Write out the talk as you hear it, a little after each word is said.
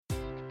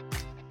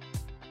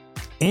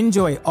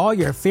Enjoy all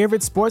your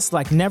favorite sports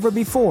like never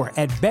before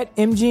at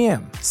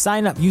BetMGM.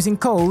 Sign up using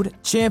code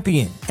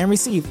CHAMPION and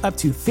receive up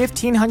to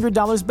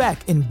 $1,500 back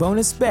in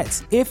bonus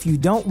bets if you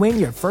don't win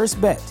your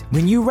first bet.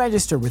 When you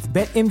register with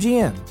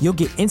BetMGM, you'll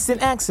get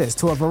instant access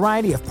to a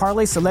variety of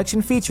parlay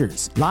selection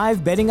features,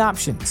 live betting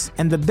options,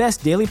 and the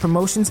best daily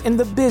promotions in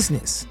the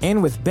business.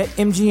 And with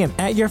BetMGM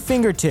at your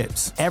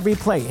fingertips, every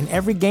play and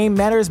every game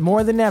matters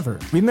more than ever.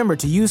 Remember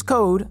to use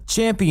code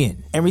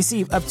CHAMPION and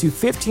receive up to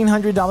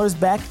 $1,500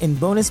 back in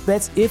bonus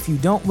bets if you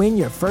don't win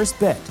your first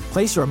bet.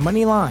 Place your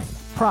money line,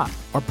 prop,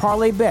 or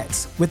parlay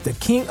bets with the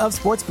king of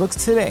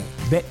sportsbooks today.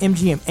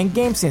 BetMGM and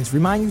GameSense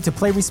remind you to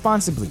play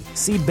responsibly.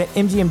 See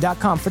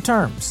BetMGM.com for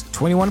terms.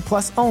 21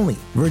 plus only.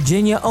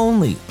 Virginia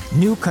only.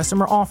 New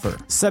customer offer.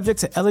 Subject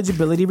to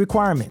eligibility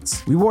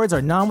requirements. Rewards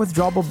are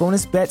non-withdrawable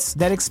bonus bets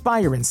that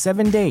expire in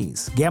 7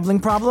 days. Gambling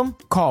problem?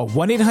 Call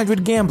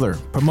 1-800-GAMBLER.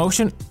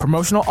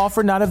 Promotional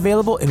offer not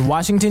available in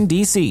Washington,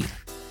 D.C.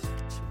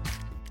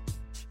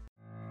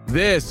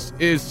 This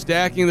is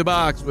Stacking the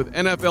Box with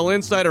NFL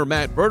insider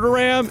Matt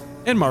Verderame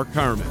and Mark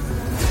Carman.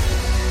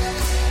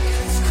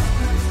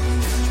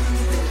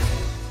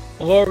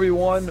 Hello,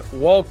 everyone.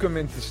 Welcome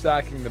into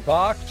Stacking the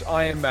Box.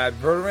 I am Matt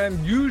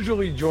Verderame,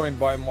 usually joined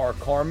by Mark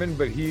Carman,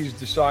 but he's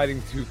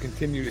deciding to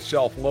continue to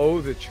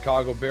self-loathe at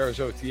Chicago Bears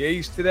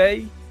OTAs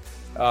today.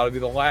 It'll be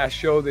the last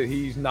show that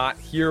he's not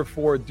here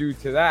for due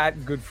to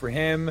that. Good for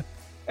him,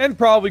 and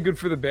probably good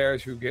for the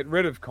Bears who get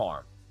rid of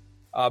Carm.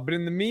 But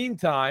in the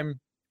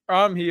meantime,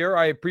 I'm here.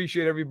 I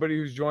appreciate everybody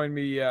who's joined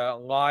me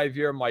live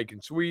here. Mike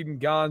in Sweden,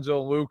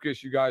 Gonzo,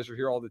 Lucas. You guys are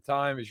here all the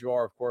time, as you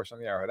are, of course, on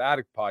the Arrowhead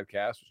Addict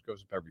podcast, which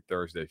goes up every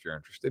Thursday if you're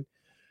interested.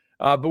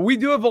 But we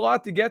do have a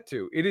lot to get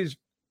to. It is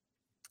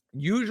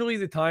usually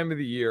the time of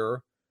the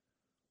year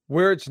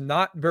where it's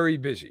not very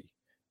busy.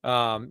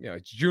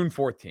 It's June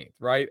 14th,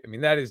 right? I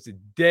mean, that is the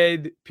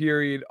dead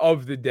period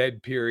of the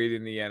dead period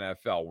in the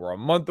NFL. We're a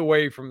month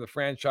away from the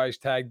franchise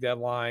tag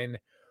deadline.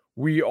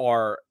 We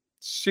are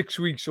 6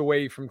 weeks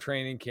away from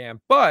training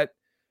camp, but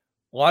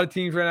a lot of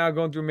teams right now are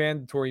going through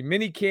mandatory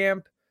mini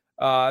camp.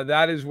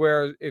 That is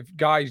where if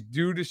guys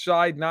do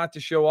decide not to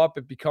show up,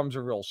 it becomes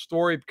a real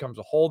story. It becomes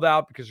a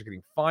holdout because they're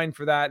getting fined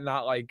for that,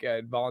 not like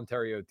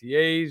voluntary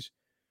OTAs.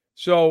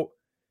 So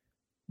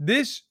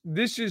this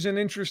is an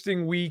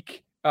interesting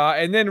week.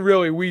 And then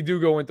really we do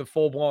go into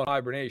full-blown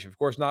hibernation. Of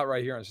course, not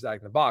right here on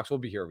Stacking the Box. We'll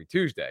be here every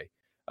Tuesday.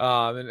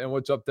 And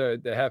what's up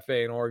to the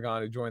Hefe in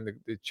Oregon who joined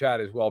the chat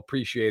as well.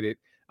 Appreciate it.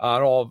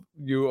 And all of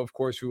you, of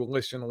course, who will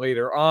listen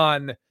later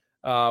on,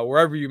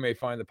 wherever you may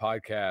find the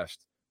podcast,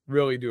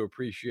 really do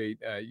appreciate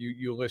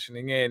you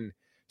listening in,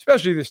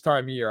 especially this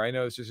time of year. I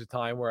know this is a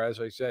time where,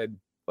 as I said,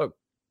 look,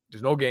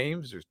 there's no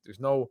games, there's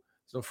no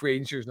free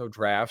agency, there's no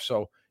draft.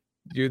 So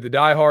you're the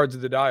diehards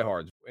of the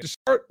diehards. To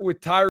start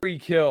with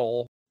Tyreek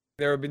Hill,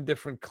 there have been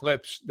different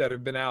clips that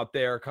have been out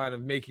there kind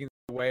of making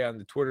their way on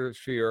the Twitter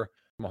sphere.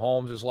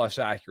 Mahomes is less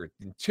accurate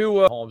than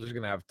Tua. Mahomes is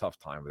going to have a tough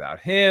time without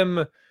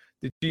him.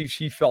 The Chiefs,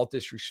 he felt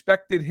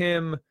disrespected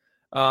him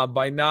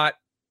by not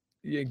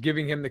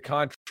giving him the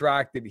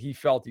contract that he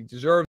felt he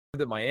deserved,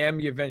 that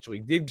Miami eventually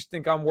did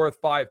think I'm worth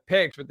 5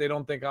 picks, but they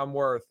don't think I'm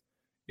worth,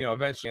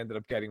 eventually ended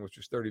up getting, which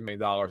was $30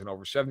 million and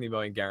over $70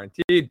 million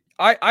guaranteed.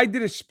 I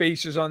did a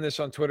spaces on this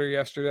on Twitter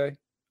yesterday,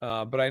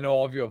 but I know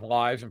all of you have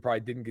lives and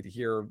probably didn't get to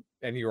hear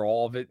any or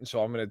all of it. And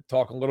so I'm going to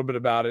talk a little bit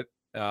about it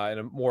in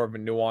a more of a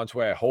nuanced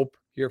way, I hope,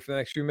 here for the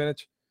next few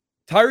minutes.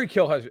 Tyreek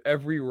Hill has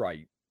every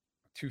right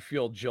to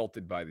feel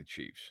jilted by the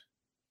Chiefs.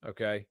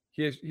 Okay.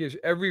 He has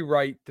every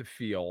right to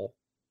feel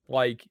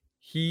like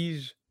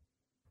he's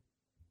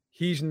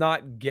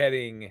not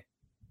getting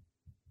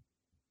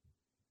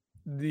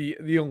the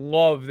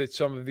love that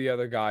some of the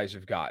other guys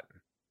have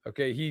gotten.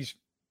 Okay. He's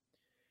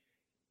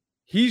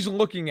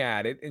looking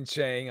at it and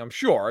saying, I'm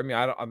sure, I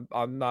mean,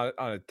 I'm not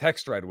on a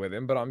text thread with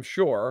him, but I'm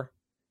sure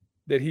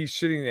that he's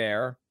sitting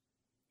there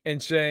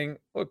and saying,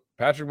 look,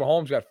 Patrick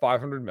Mahomes got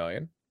 $500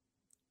 million.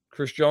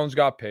 Chris Jones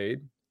got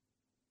paid.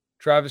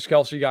 Travis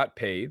Kelce got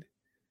paid.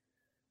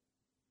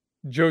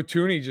 Joe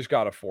Thuney just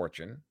got a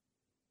fortune.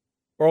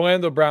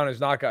 Orlando Brown has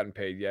not gotten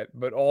paid yet,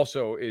 but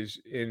also is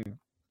in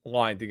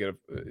line to get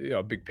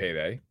a big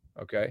payday.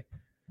 Okay.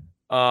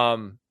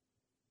 Why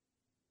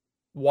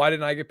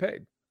didn't I get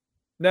paid?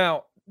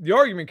 Now, the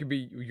argument could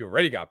be you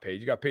already got paid.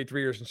 You got paid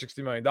 3 years and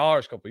 $60 million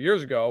a couple of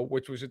years ago,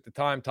 which was at the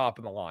time top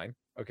of the line.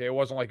 Okay. It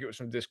wasn't like it was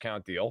some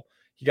discount deal.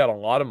 He got a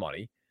lot of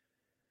money.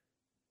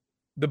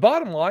 The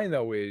bottom line,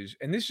 though, is,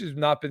 and this has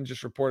not been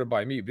just reported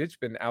by me, but it's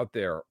been out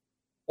there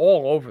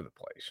all over the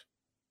place.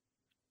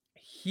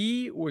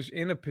 He was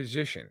in a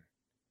position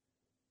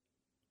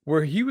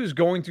where he was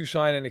going to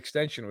sign an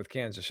extension with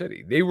Kansas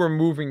City. They were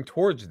moving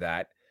towards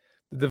that.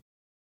 The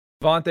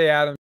Davante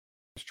Adams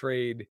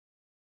trade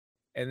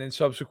and then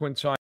subsequent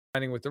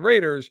signing with the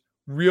Raiders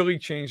really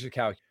changed the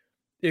calculus.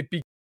 It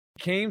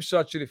became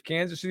such that if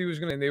Kansas City was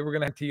going to, and they were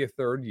going to guarantee a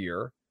third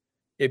year,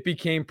 it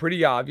became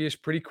pretty obvious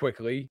pretty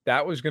quickly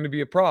that was going to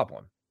be a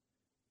problem.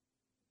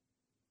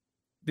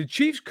 The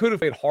Chiefs could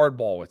have played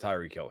hardball with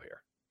Tyreek Hill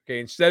here.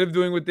 Okay, instead of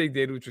doing what they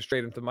did, which was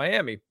trade him to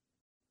Miami.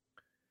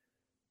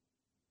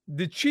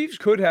 The Chiefs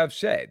could have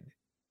said,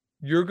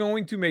 you're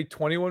going to make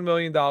 $21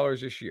 million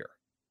this year.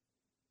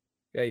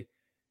 Okay.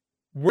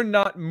 We're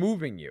not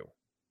moving you.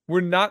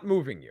 We're not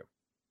moving you.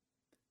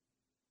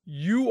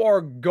 You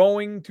are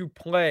going to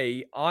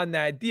play on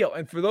that deal.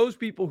 And for those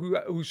people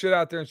who sit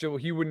out there and say, well,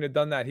 he wouldn't have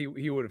done that, he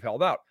would have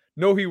held out.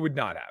 No, he would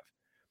not have.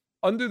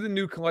 Under the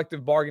new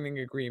collective bargaining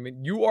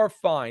agreement, you are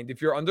fined,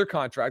 if you're under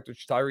contract,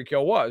 which Tyreek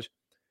Hill was,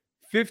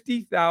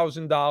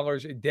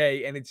 $50,000 a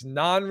day, and it's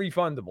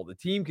non-refundable. The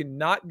team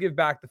cannot give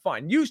back the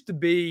fine. Used to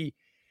be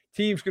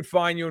teams could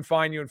fine you, and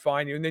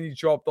then you'd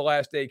show up the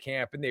last day of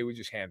camp, and they would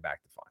just hand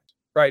back the fines,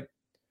 right?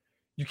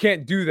 You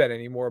can't do that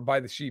anymore by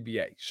the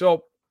CBA.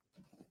 So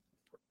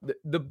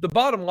the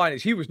bottom line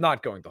is he was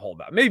not going to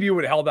hold out. Maybe he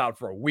would have held out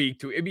for a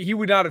week. He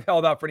would not have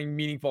held out for any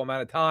meaningful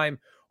amount of time,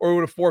 or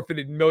would have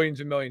forfeited millions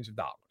and millions of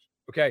dollars,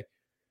 okay?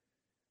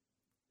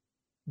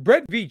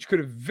 Brett Veach could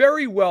have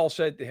very well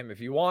said to him, if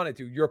he wanted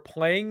to, you're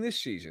playing this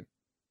season.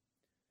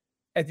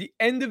 At the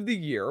end of the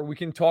year, we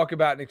can talk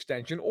about an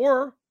extension,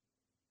 or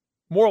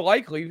more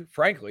likely,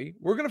 frankly,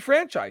 we're going to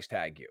franchise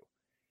tag you.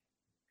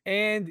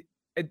 And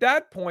at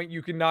that point,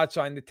 you cannot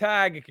sign the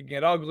tag. It can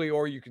get ugly,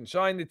 or you can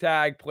sign the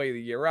tag, play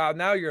the year out.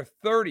 Now you're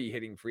 30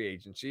 hitting free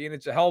agency, and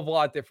it's a hell of a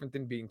lot different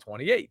than being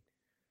 28.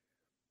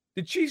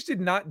 The Chiefs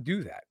did not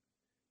do that.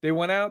 They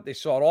went out, they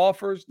sought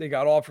offers, they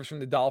got offers from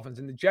the Dolphins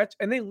and the Jets,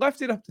 and they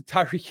left it up to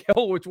Tyreek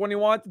Hill which one he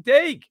wanted to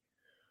take.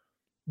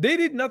 They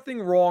did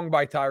nothing wrong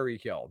by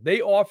Tyreek Hill.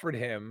 They offered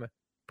him,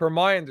 per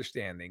my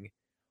understanding,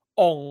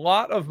 a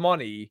lot of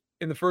money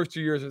in the first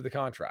 2 years of the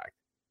contract.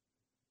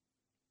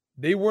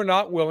 They were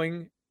not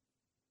willing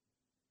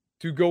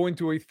to go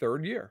into a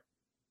third year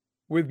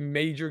with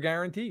major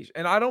guarantees,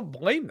 and I don't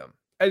blame them.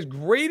 As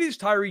great as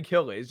Tyreek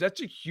Hill is, that's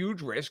a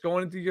huge risk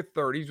going into your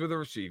 30s with a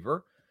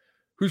receiver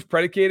who's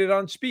predicated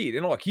on speed.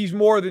 And look, he's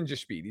more than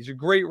just speed. He's a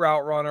great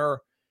route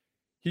runner.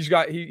 He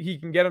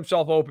can get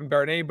himself open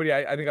better than anybody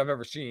I think I've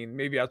ever seen,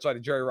 maybe outside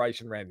of Jerry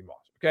Rice and Randy Moss.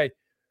 Okay.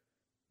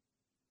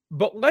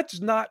 But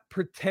let's not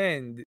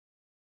pretend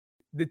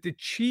that the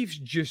Chiefs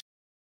just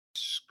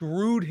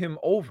screwed him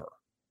over.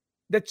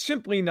 That's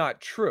simply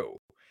not true.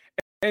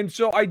 And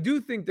so I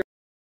do think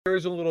there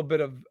is a little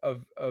bit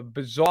of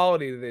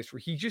bizarrety to this,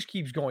 where he just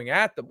keeps going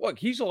at them. Look,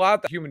 he's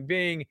allowed the human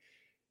being.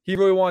 He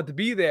really wanted to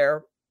be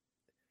there,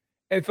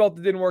 and felt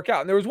it didn't work out.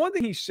 And there was one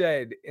thing he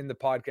said in the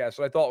podcast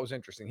that I thought was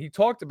interesting. He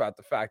talked about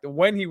the fact that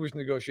when he was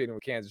negotiating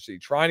with Kansas City,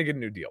 trying to get a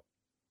new deal,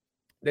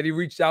 that he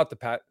reached out to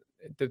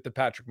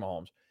Patrick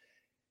Mahomes.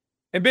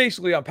 And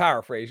basically, I'm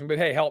paraphrasing, but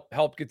hey,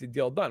 help get the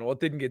deal done. Well, it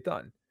didn't get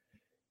done.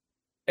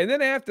 And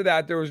then after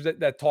that, there was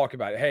that talk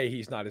about, hey,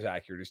 he's not as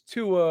accurate as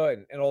Tua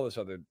and all this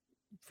other,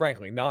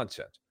 frankly,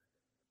 nonsense.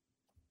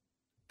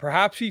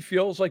 Perhaps he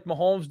feels like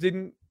Mahomes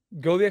didn't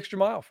go the extra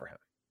mile for him.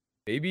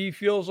 Maybe he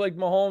feels like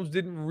Mahomes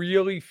didn't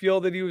really feel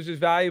that he was as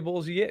valuable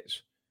as he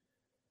is.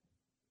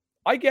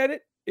 I get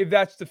it. If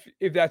that's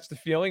the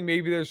feeling,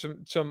 maybe there's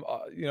some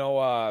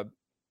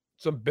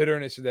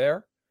bitterness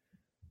there.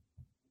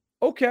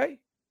 Okay.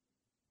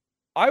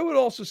 I would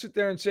also sit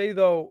there and say,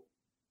 though,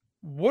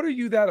 what are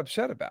you that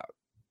upset about?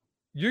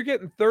 You're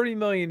getting $30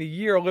 million a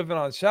year living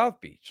on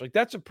South Beach. Like,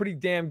 that's a pretty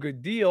damn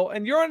good deal.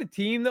 And you're on a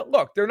team that,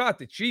 look, they're not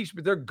the Chiefs,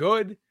 but they're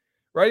good,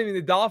 right? I mean,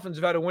 the Dolphins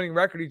have had a winning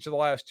record each of the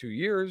last 2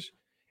 years.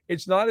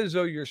 It's not as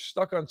though you're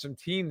stuck on some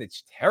team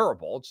that's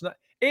terrible. It's not,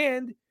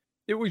 and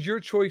it was your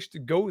choice to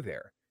go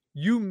there.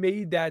 You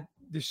made that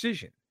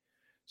decision.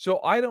 So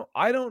I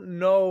don't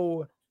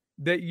know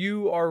that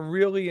you are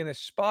really in a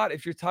spot,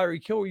 if you're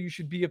Tyreek Hill, where you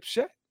should be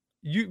upset.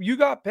 You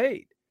got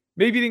paid.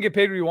 Maybe you didn't get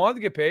paid where you wanted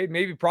to get paid.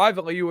 Maybe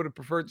privately you would have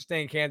preferred to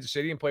stay in Kansas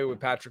City and play with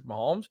Patrick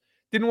Mahomes.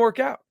 Didn't work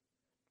out.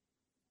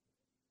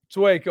 It's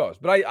the way it goes.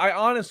 But I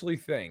honestly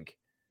think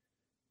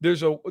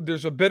there's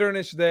a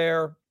bitterness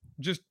there,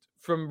 just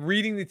from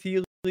reading the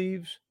tea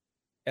leaves.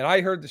 And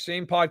I heard the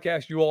same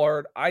podcast you all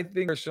heard. I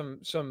think there's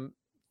some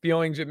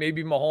feelings that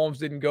maybe Mahomes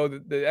didn't go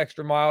the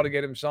extra mile to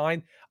get him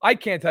signed. I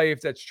can't tell you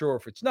if that's true or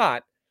if it's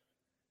not.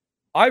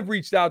 I've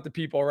reached out to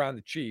people around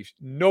the Chiefs.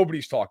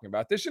 Nobody's talking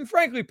about this. And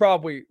frankly,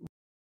 probably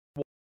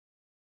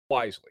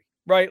wisely,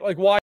 right? Like,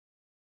 why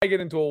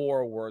get into a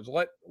war of words?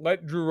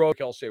 Let Drew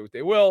Roadkill say what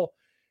they will.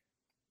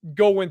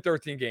 Go win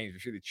 13 games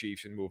if you're the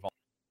Chiefs and move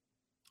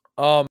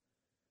on.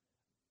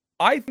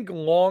 I think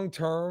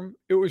long-term,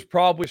 it was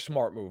probably a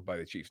smart move by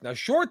the Chiefs. Now,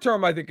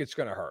 short-term, I think it's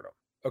going to hurt them,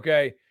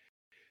 okay?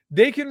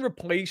 They can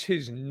replace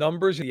his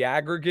numbers in the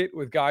aggregate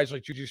with guys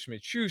like Juju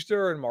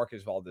Smith-Schuster and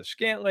Marcus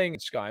Valdes-Scantling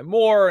and Sky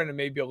Moore, and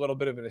maybe a little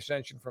bit of an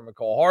ascension from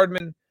Mecole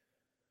Hardman.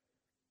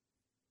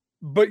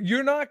 But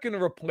you're not going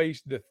to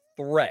replace the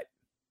threat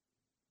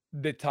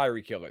that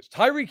Tyreek Hill is.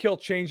 Tyreek Hill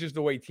changes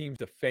the way teams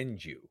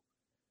defend you.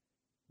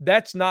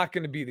 That's not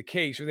going to be the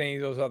case with any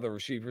of those other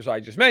receivers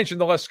I just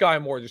mentioned, unless Sky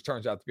Moore just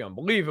turns out to be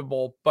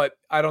unbelievable. But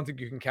I don't think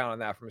you can count on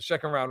that from a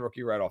second-round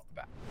rookie right off the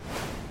bat.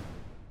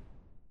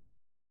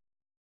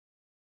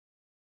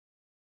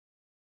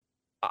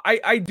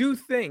 I do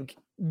think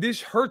this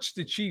hurts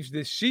the Chiefs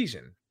this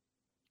season.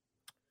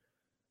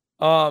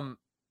 But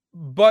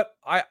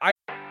I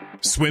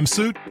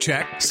Swimsuit?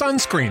 Check.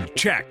 Sunscreen?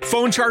 Check.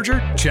 Phone charger?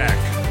 Check.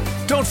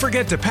 Don't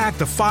forget to pack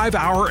the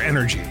 5-Hour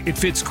Energy. It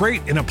fits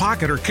great in a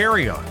pocket or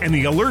carry-on, and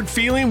the alert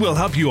feeling will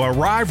help you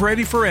arrive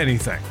ready for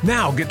anything.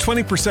 Now get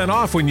 20%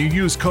 off when you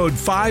use code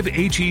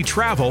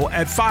 5HETRAVEL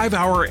at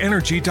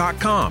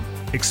 5hourenergy.com.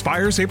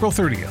 Expires April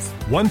 30th.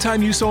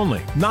 One-time use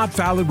only. Not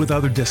valid with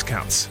other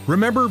discounts.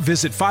 Remember,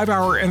 visit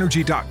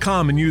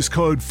 5hourenergy.com and use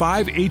code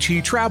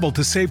 5HETRAVEL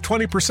to save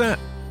 20%.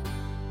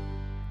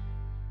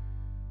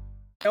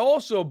 I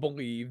also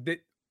believe that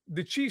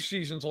the Chiefs'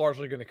 season's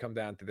largely going to come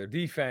down to their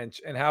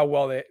defense and how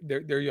well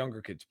their younger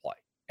kids play.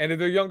 And if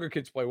their younger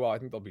kids play well, I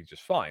think they'll be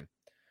just fine.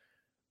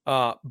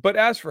 But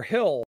as for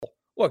Hill,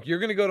 look, you're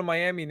going to go to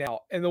Miami now.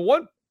 And the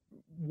one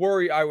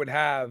worry I would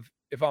have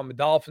if I'm a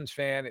Dolphins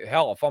fan,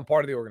 hell, if I'm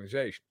part of the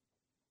organization,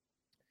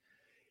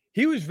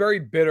 he was very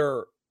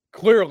bitter,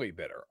 clearly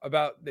bitter,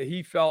 about that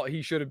he felt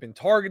he should have been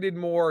targeted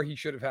more. He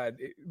should have had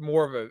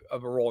more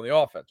of a role in the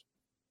offense.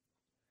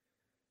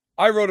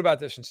 I wrote about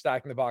this in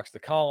Stacking the Box, the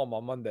column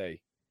on Monday.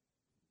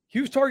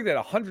 He was targeted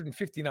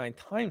 159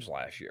 times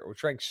last year,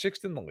 which ranks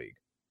 6th in the league.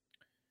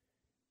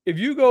 If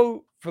you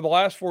go for the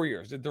last 4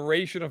 years, the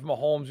duration of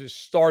Mahomes'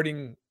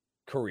 starting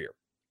career,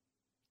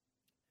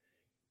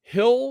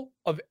 Hill,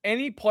 of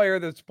any player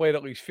that's played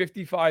at least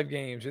 55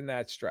 games in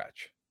that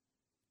stretch,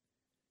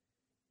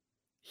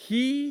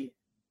 he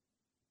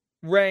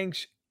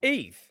ranks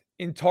 8th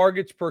in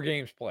targets per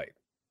games played.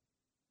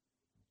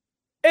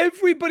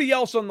 Everybody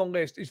else on the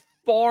list is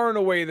far and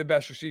away the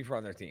best receiver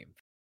on their team.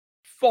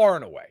 Far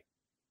and away.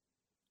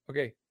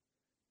 Okay.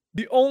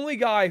 The only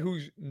guy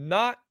who's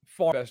not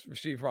far best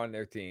receiver on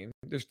their team,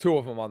 there's 2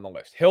 of them on the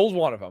list. Hill's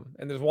one of them,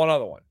 and there's one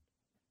other one.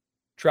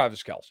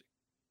 Travis Kelce.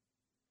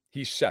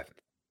 He's 7th.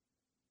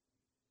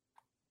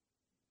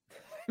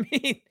 I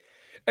mean,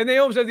 and they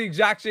almost have the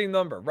exact same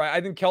number, right?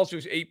 I think Kelce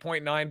was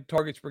 8.9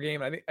 targets per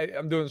game.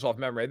 I'm doing this off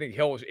memory. I think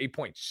Hill was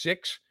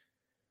 8.6.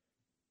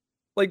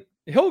 Like,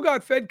 Hill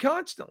got fed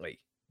constantly.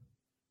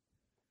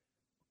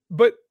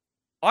 But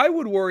I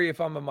would worry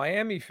if I'm a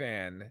Miami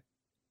fan.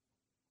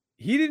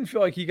 He didn't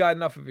feel like he got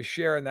enough of a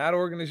share in that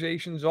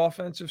organization's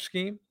offensive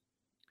scheme.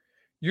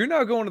 You're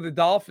now going to the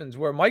Dolphins,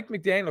 where Mike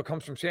McDaniel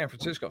comes from San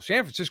Francisco.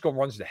 San Francisco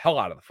runs the hell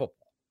out of the football.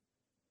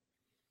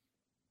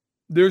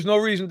 There's no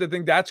reason to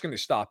think that's going to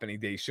stop any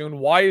day soon. Do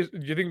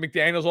you think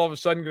McDaniel's all of a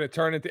sudden going to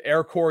turn into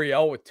Air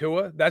Coryell with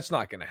Tua? That's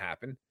not going to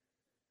happen.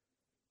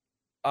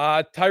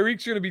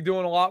 Tyreek's going to be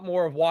doing a lot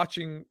more of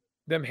watching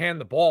them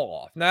hand the ball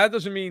off. Now, that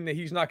doesn't mean that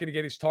he's not going to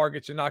get his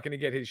targets and not going to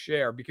get his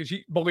share, because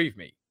believe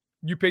me,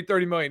 you pay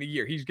 $30 million a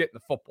year, he's getting the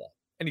football,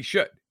 and he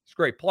should. He's a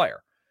great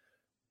player.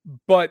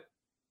 But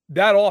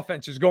that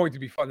offense is going to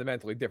be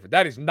fundamentally different.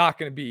 That is not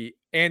going to be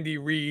Andy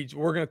Reid's,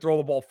 we're going to throw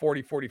the ball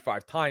 40,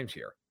 45 times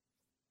here.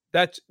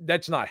 That's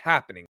not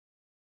happening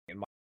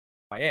in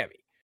Miami.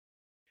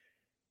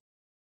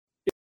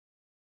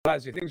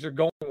 As things are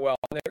going well,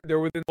 they're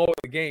within the low of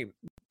the game.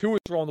 Tua is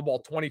throwing the ball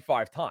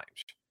 25 times.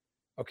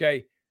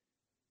 Okay?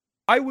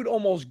 I would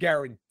almost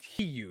guarantee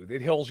you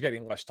that Hill's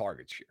getting less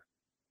targets here.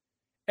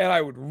 And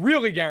I would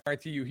really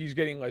guarantee you he's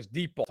getting less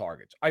deep ball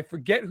targets. I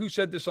forget who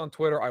said this on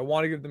Twitter. I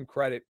want to give them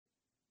credit.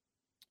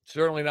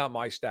 Certainly not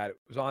my stat.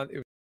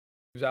 It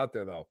was out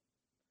there, though.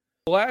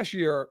 Last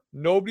year,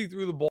 nobody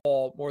threw the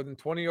ball more than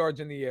 20 yards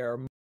in the air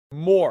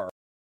more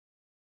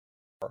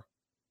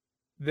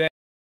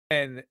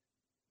than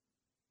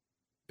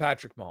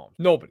Patrick Mahomes.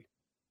 Nobody.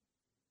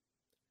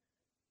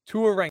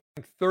 Tua ranked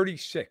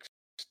 36th.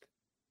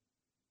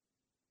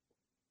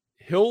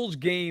 Hill's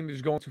game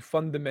is going to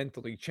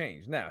fundamentally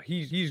change. Now,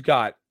 he's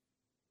got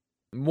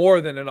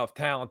more than enough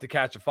talent to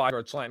catch a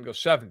 5-yard slant and go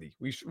 70.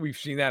 We've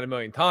seen that a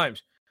million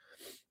times.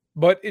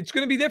 But it's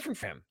going to be different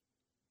for him.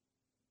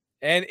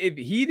 And if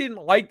he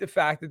didn't like the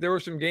fact that there were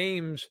some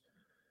games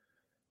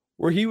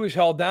where he was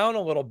held down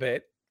a little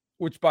bit,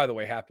 which, by the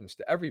way, happens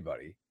to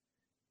everybody,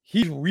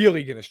 he's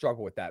really going to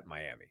struggle with that in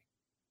Miami,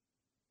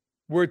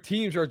 where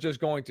teams are just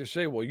going to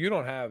say, well, you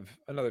don't have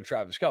another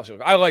Travis Kelce.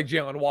 Look, I like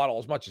Jalen Waddle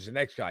as much as the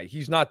next guy.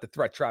 He's not the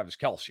threat Travis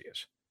Kelce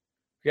is.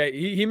 Okay,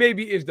 he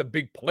maybe is the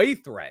big play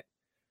threat,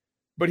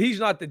 but he's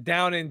not the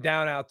down in,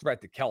 down out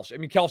threat to Kelce. I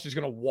mean, Kelce's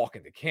going to walk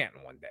into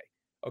Canton one day.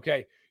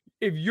 Okay,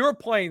 if you're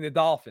playing the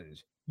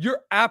Dolphins,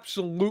 you're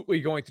absolutely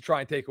going to try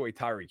and take away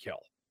Tyreek Hill.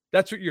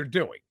 That's what you're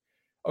doing.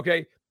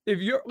 Okay, if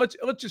you're let's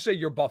just say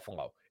you're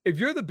Buffalo. If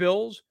you're the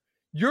Bills,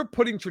 you're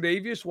putting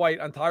Tre'Davious White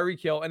on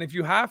Tyreek Hill, and if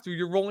you have to,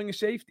 you're rolling a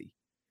safety.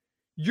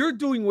 You're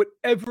doing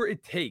whatever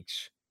it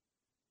takes,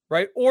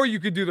 right? Or you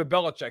could do the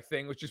Belichick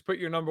thing, which is put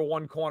your number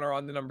 1 corner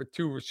on the number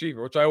 2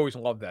 receiver, which I always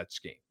love that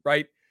scheme,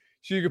 right?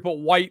 So you could put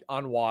White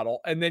on Waddle,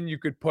 and then you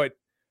could put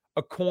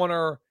a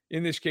corner,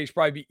 in this case,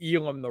 probably be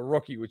Elam, the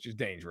rookie, which is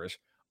dangerous,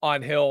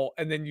 on Hill,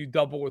 and then you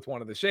double with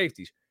one of the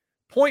safeties.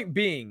 Point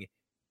being,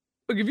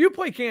 look, if you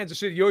play Kansas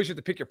City, you always have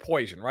to pick your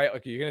poison, right?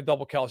 Like, you're going to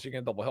double Kelce, you're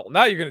going to double Hill.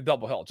 Now you're going to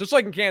double Hill. Just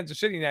like in Kansas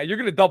City now, you're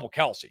going to double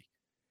Kelce.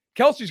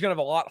 Kelce's going to have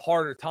a lot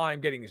harder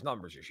time getting his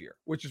numbers this year,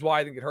 which is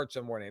why I think it hurts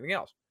him more than anything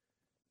else.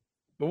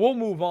 But we'll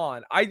move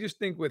on. I just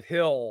think with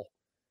Hill,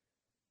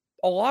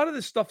 a lot of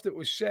the stuff that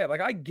was said,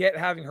 like I get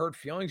having hurt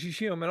feelings. You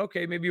see him, and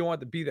okay, maybe you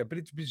want to be there, but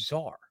it's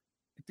bizarre.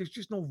 There's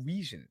just no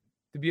reason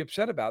to be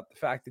upset about the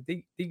fact that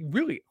they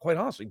really, quite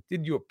honestly,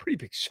 did you a pretty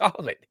big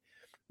solid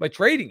by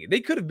trading you.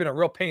 They could have been a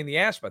real pain in the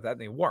ass about that,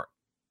 and they weren't.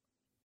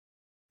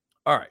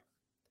 All right.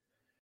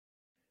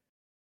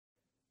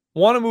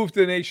 Want to move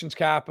to the nation's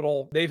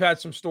capital. They've had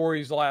some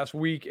stories the last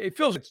week. It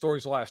feels like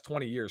stories the last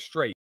 20 years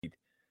straight.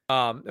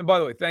 And by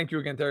the way, thank you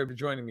again, Terry, for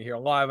joining me here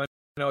live. I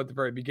know at the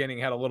very beginning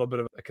had a little bit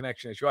of a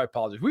connection issue. I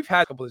apologize. We've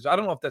had a couple of these. I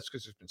don't know if that's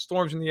because there's been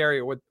storms in the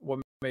area or what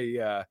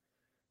may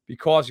be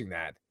causing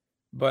that.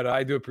 But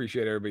I do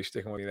appreciate everybody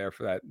sticking with me there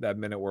for that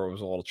minute where it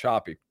was a little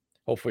choppy.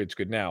 Hopefully it's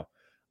good now.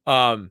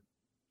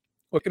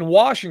 Look, in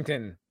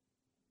Washington,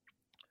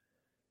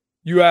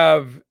 you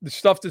have the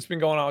stuff that's been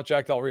going on with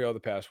Jack Del Rio the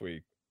past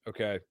week,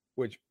 okay?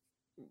 Which,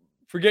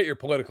 forget your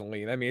political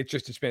lean. I mean,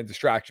 it's been a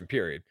distraction,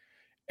 period.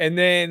 And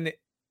then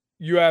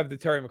you have the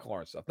Terry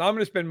McLaurin stuff. Now, I'm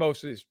going to spend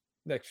most of these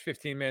next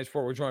 15 minutes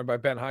before we're joined by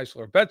Ben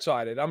Heisler of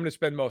BetSided. I'm going to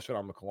spend most of it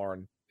on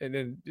McLaurin and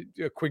then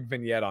a quick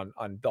vignette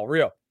on Del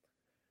Rio.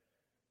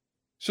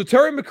 So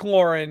Terry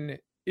McLaurin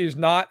is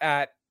not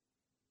at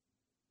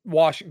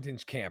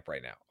Washington's camp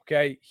right now,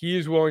 okay? He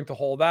is willing to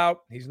hold out.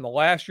 He's in the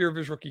last year of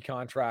his rookie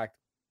contract.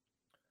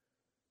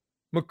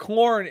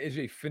 McLaurin is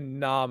a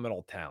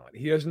phenomenal talent.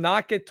 He does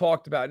not get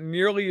talked about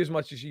nearly as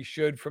much as he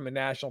should from a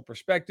national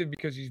perspective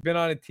because he's been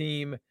on a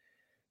team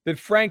that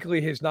frankly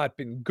has not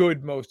been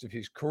good most of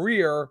his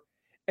career,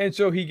 and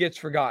so he gets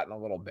forgotten a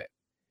little bit.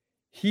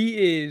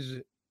 He is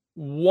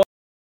one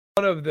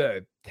of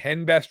the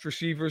 10 best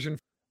receivers in,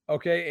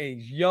 okay, and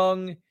he's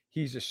young,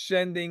 he's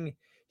ascending.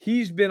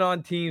 He's been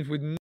on teams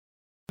with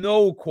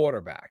no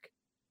quarterback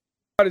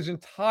throughout his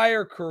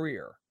entire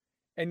career,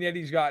 and yet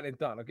he's gotten it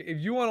done. Okay, if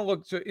you want to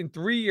look, so in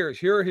 3 years,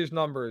 here are his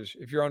numbers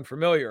if you're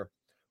unfamiliar.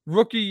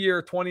 Rookie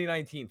year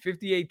 2019,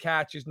 58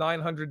 catches,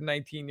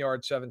 919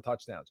 yards, 7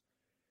 touchdowns.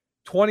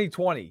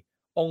 2020,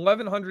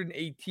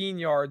 1,118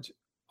 yards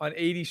on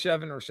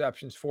 87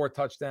 receptions, 4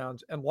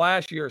 touchdowns. And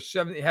last year,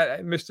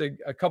 missed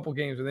a couple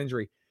games with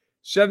injury,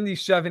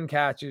 77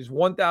 catches,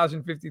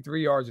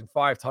 1,053 yards, and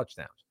 5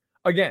 touchdowns.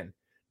 Again,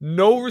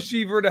 no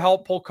receiver to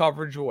help pull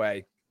coverage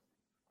away,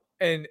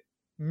 and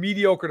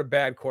mediocre to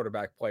bad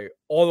quarterback play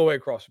all the way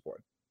across the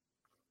board.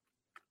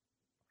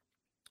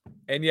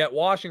 And yet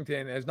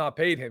Washington has not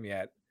paid him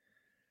yet.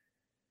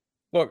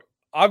 Look,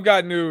 I've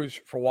got news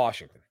for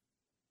Washington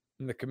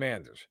and the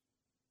Commanders.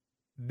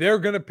 They're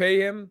going to pay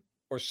him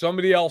or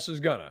somebody else is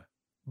going to.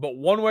 But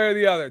one way or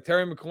the other,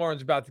 Terry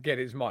McLaurin's about to get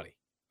his money,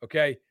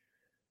 okay?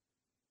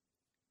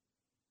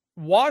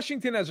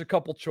 Washington has a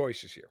couple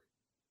choices here.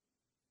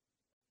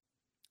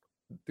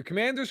 The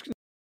Commanders can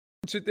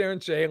sit there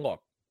and say, hey,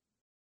 look,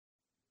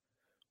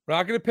 we're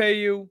not going to pay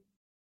you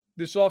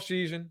this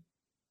offseason.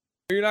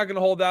 You're not going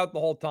to hold out the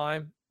whole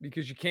time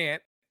because you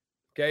can't,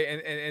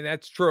 okay? And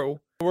that's true.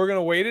 We're going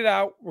to wait it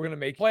out. We're going to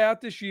make play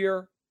out this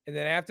year. And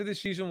then after the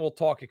season, we'll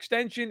talk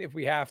extension. If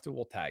we have to,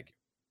 we'll tag you.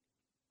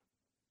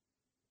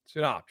 It's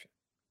an option.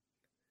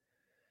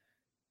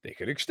 They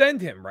could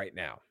extend him right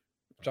now.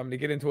 So I'm going to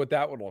get into what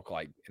that would look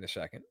like in a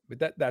second.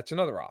 But that's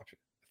another option.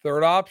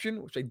 Third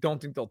option, which I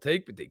don't think they'll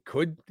take, but they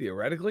could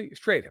theoretically, is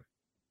trade him.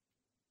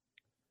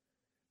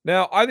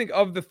 Now, I think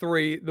of the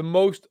three, the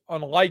most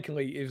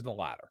unlikely is the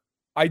latter.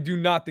 I do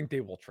not think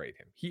they will trade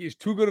him. He is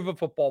too good of a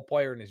football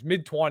player in his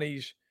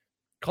mid-20s,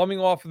 coming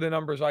off of the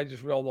numbers I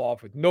just reeled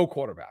off with no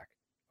quarterback.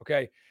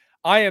 Okay?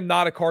 I am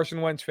not a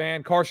Carson Wentz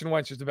fan. Carson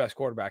Wentz is the best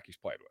quarterback he's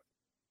played with.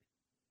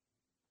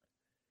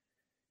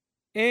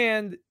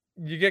 And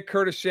you get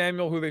Curtis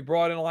Samuel, who they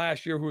brought in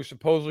last year, who was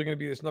supposedly going to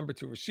be this number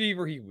 2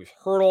 receiver. He was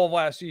hurt all of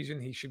last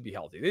season. He should be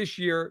healthy this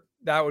year.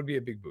 That would be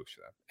a big boost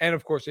for them. And,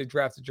 of course, they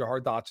drafted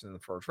Jahar Dotson in the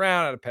first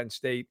round out of Penn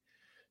State.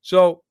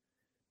 So,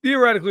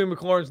 theoretically,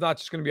 McLaurin's not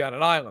just going to be on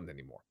an island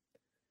anymore.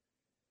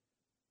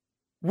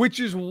 Which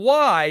is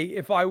why,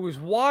 if I was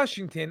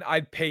Washington,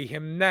 I'd pay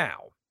him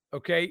now.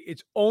 Okay?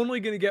 It's only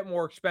going to get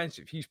more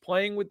expensive. He's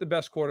playing with the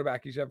best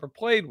quarterback he's ever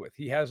played with.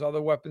 He has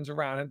other weapons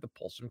around him to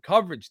pull some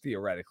coverage,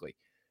 theoretically.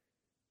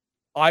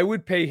 I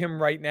would pay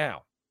him right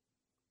now.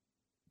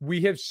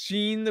 We have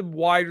seen the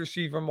wide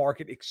receiver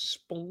market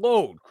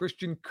explode.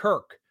 Christian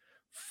Kirk,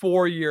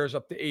 4 years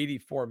up to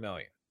 $84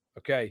 million.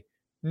 Okay?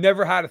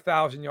 Never had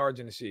 1,000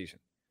 yards in a season.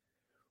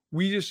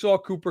 We just saw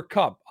Cooper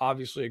Kupp,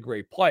 obviously a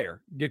great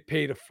player, get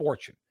paid a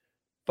fortune.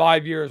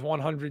 5 years,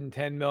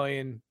 $110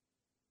 million,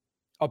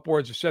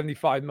 upwards of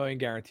 $75 million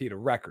guaranteed, a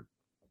record.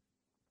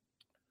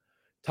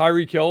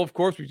 Tyreek Hill, of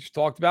course, we just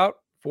talked about,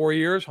 4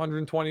 years,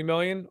 $120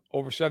 million,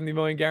 over $70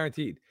 million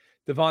guaranteed.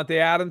 Devontae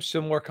Adams,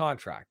 similar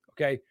contract.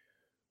 Okay.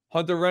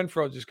 Hunter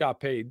Renfrow just got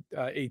paid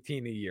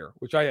 $18 a year,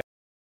 which I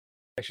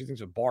actually think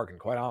is a bargain,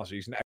 quite honestly.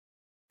 He's an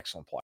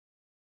excellent player.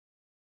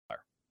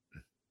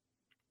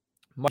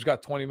 Much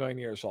got $20 million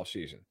years off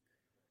season.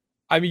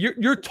 I mean,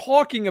 you're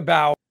talking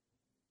about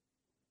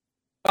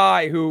a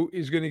guy who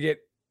is going to get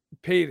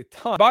paid a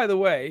ton. By the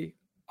way,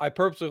 I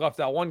purposely left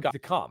out one guy to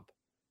comp,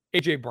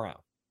 A.J. Brown.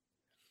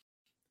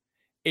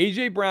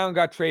 A.J. Brown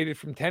got traded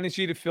from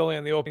Tennessee to Philly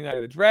on the opening night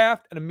of the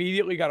draft and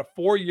immediately got a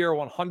 4-year,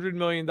 $100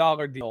 million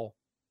deal,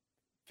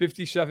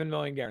 $57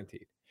 million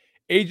guaranteed.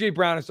 A.J.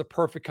 Brown is the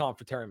perfect comp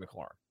for Terry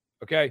McLaurin,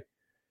 okay?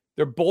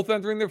 They're both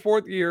entering their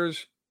 4th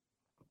years.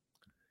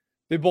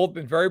 They've both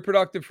been very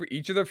productive for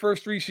each of their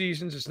first 3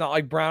 seasons. It's not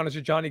like Brown is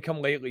a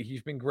Johnny-come-lately.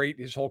 He's been great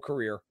his whole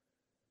career.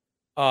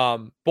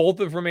 Both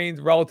have remained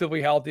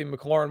relatively healthy,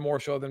 McLaurin more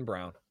so than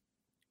Brown.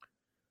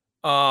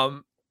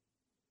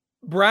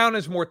 Brown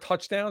has more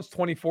touchdowns,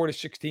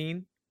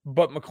 24-16,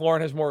 but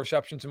McLaurin has more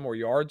receptions and more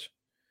yards.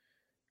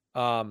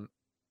 I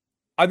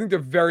think they're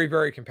very,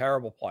 very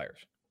comparable players.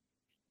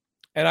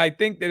 And I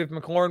think that if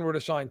McLaurin were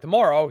to sign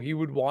tomorrow, he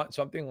would want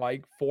something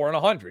like 4 and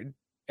 100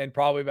 and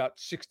probably about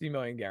 $60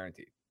 million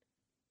guaranteed.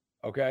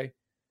 Okay?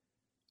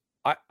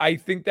 I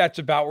think that's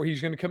about where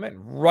he's going to come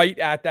in, right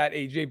at that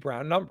A.J.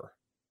 Brown number.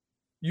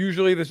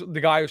 Usually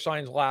the guy who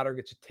signs latter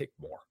gets a tick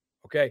more.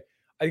 Okay?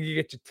 I think he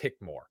gets a tick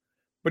more.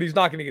 But he's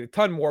not going to get a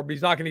ton more, but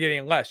he's not going to get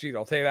any less either.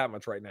 I'll tell you that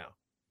much right now.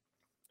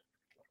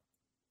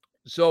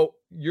 So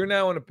you're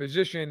now in a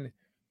position,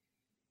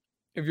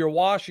 if you're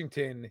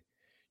Washington,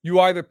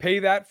 you either pay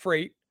that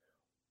freight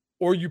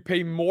or you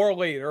pay more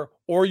later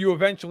or you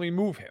eventually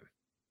move him,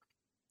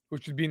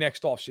 which would be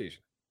next offseason.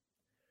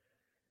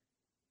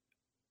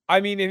 I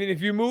mean,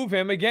 if you move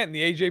him, again,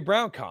 the A.J.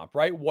 Brown comp,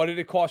 right? What did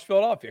it cost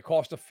Philadelphia? It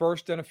cost a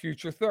first and a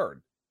future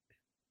third.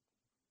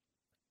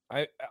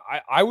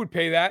 I would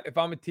pay that if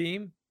I'm a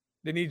team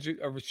that needs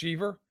a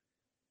receiver.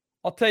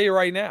 I'll tell you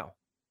right now,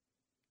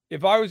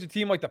 if I was a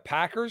team like the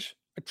Packers,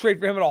 I'd trade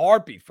for him in a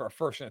heartbeat for a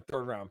first and a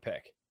third round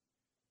pick.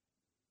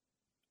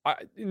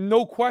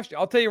 No question.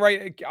 I'll tell you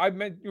right,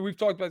 we've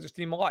talked about this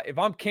team a lot. If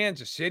I'm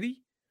Kansas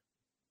City,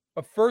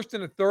 a first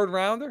and a third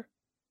rounder,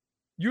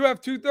 you have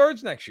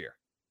 2/3 next year.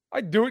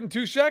 I'd do it in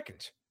 2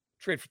 seconds.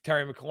 Trade for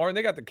Terry McLaurin.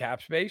 They got the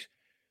cap space.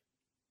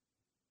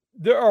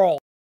 There are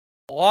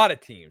a lot of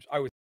teams I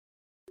would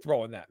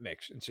throw in that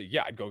mix and say,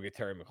 yeah, I'd go get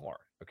Terry McLaurin.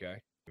 Okay.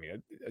 I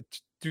mean,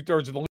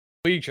 2/3 of the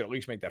league should at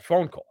least make that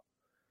phone call.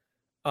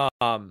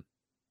 But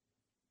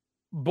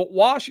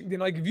Washington,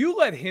 like if you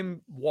let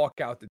him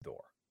walk out the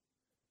door,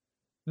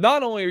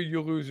 not only are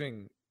you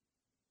losing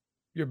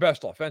your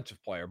best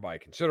offensive player by a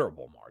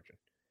considerable margin,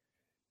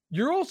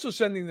 you're also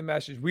sending the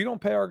message, we don't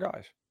pay our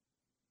guys.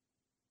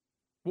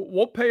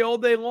 We'll pay all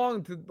day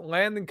long to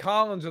Landon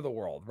Collins of the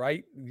world,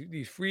 right?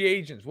 These free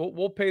agents,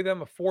 we'll pay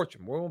them a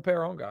fortune. We won't pay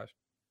our own guys.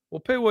 We'll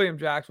pay William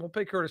Jackson. We'll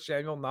pay Curtis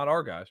Samuel, not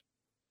our guys.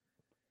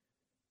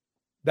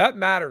 That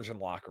matters in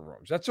locker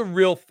rooms. That's a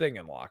real thing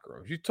in locker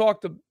rooms. You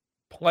talk to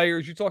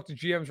players, you talk to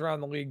GMs around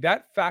the league,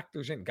 that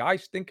factors in.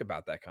 Guys think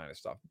about that kind of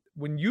stuff.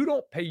 When you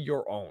don't pay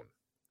your own,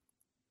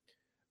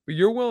 but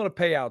you're willing to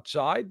pay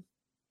outside,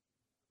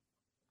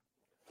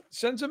 it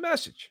sends a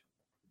message.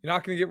 You're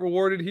not going to get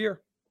rewarded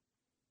here.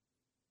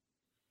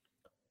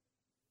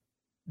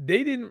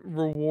 They didn't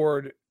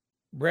reward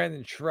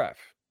Brandon Schreff,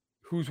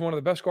 who's one of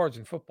the best guards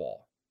in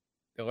football.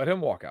 They let him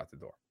walk out the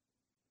door.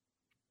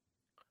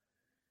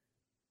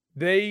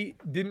 They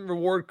didn't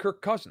reward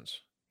Kirk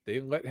Cousins. They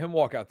let him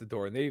walk out the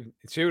door. And they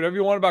say whatever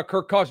you want about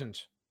Kirk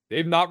Cousins.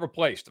 They've not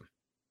replaced him.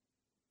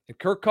 And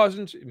Kirk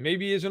Cousins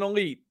maybe is an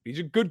elite. He's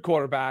a good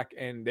quarterback,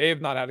 and they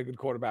have not had a good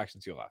quarterback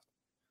since he left.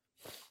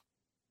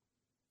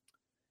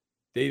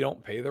 They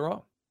don't pay their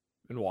own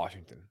in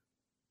Washington.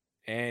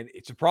 And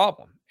it's a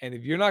problem. And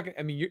if you're not going to,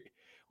 I mean,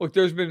 look,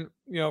 there's been,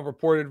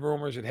 reported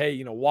rumors that,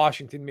 hey,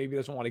 Washington maybe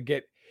doesn't want to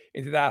get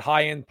into that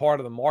high-end part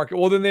of the market.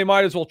 Well, then they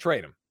might as well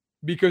trade him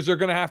because they're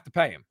going to have to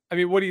pay him. I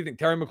mean, what do you think?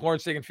 Terry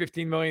McLaurin's taking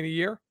 $15 million a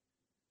year?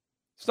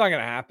 It's not going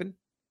to happen.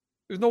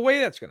 There's no way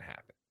that's going to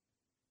happen.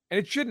 And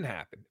it shouldn't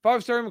happen. If I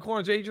was Terry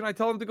McLaurin's agent, I'd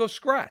tell him to go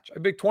scratch. I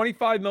bid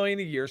 $25 million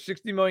a year,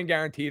 $60 million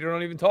guaranteed, or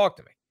don't even talk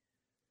to me.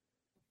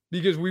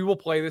 Because we will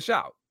play this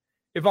out.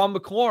 If I'm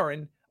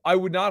McLaurin, I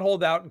would not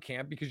hold out in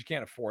camp because you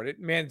can't afford it.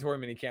 Mandatory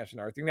mini camps and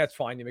everything. That's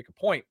fine. You make a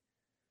point.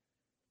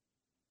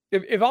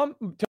 If I'm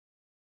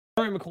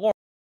Terry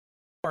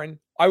McLaurin,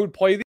 I would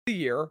play the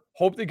year,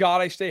 hope to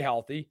God I stay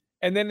healthy.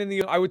 And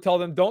then I would tell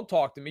them, don't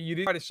talk to me. You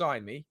didn't try to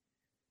sign me.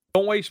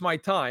 Don't waste my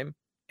time.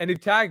 And if you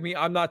tag me,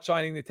 I'm not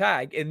signing the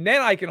tag. And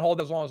then I can hold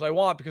as long as I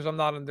want because I'm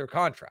not under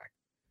contract.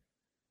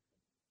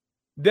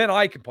 Then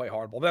I can play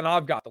hardball. Then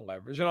I've got the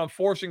leverage. And I'm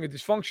forcing a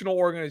dysfunctional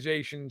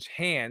organization's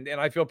hand,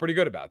 and I feel pretty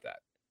good about that.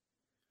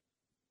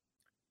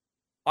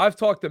 I've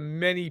talked to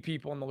many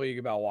people in the league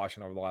about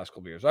Washington over the last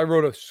couple of years. I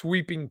wrote a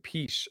sweeping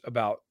piece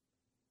about,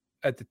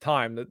 at the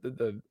time,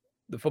 the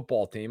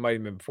football team. Might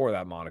have been before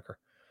that moniker.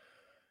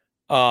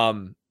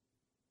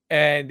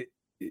 And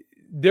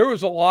there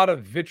was a lot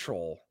of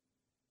vitriol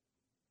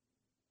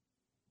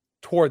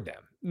toward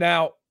them.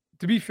 Now,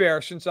 to be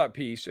fair, since that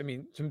piece, I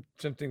mean,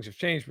 some things have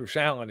changed. Bruce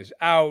Allen is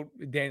out.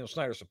 Daniel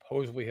Snyder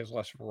supposedly has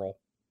less of a role.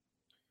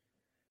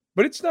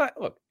 But it's not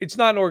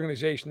an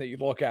organization that you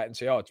look at and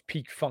say, oh, it's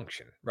peak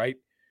function, right?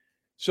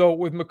 So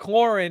with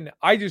McLaurin,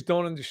 I just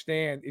don't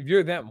understand. If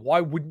you're them, why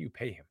wouldn't you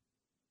pay him?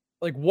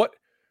 Like, what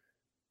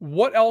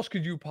else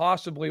could you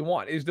possibly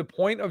want? Is the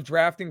point of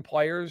drafting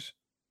players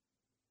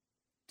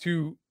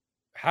to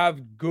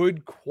have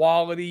good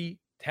quality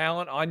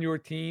talent on your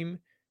team,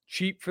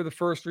 cheap for the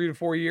first 3 to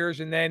 4 years,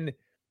 and then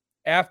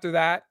after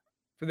that,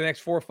 for the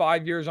next 4 or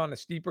 5 years on a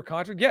steeper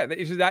contract? Yeah,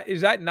 is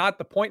that not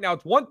the point? Now,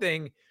 it's one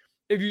thing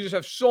if you just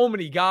have so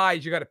many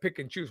guys, you got to pick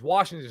and choose.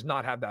 Washington does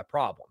not have that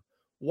problem.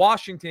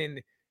 Washington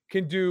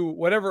can do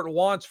whatever it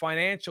wants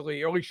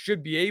financially, or at least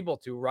should be able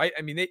to, right?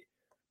 I mean,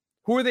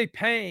 who are they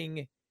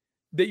paying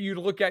that you'd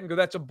look at and go,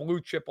 that's a blue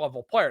chip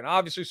level player? And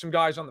obviously some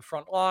guys on the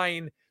front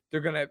line,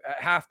 they're going to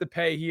have to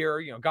pay here.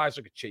 You know, guys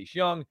like Chase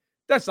Young,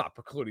 that's not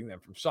precluding them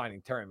from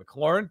signing Terry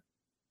McLaurin.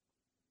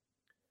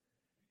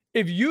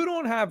 If you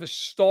don't have a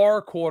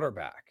star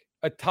quarterback,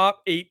 a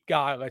top 8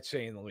 guy, let's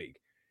say, in the league,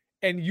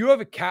 and you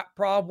have a cap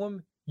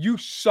problem, you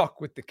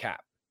suck with the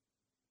cap.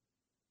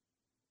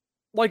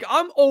 Like,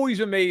 I'm always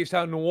amazed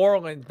how New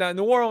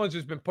Orleans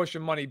has been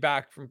pushing money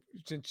back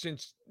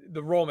since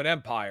the Roman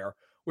Empire,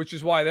 which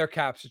is why their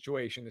cap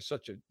situation is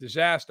such a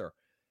disaster.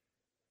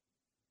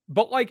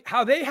 But like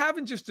how they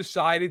haven't just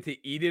decided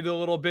to eat it a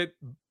little bit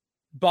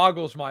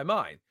boggles my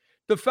mind.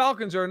 The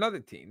Falcons are another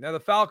team. Now, the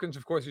Falcons,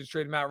 of course, just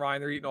traded Matt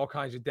Ryan. They're eating all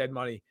kinds of dead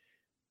money.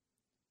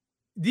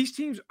 These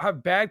teams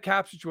have bad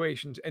cap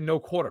situations and no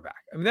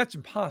quarterback. I mean, that's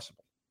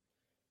impossible.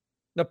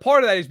 Now,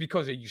 part of that is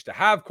because they used to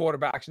have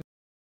quarterbacks and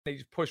they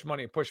just push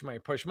money and push money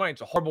and push money.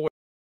 It's a horrible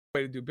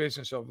way to do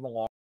business over the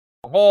long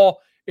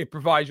haul. It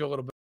provides you a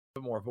little bit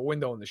more of a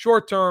window in the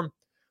short term.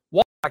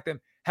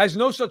 Washington has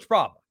no such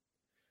problem.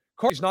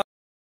 Carter's not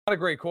a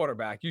great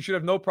quarterback. You should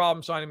have no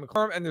problem signing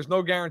McCorm, and there's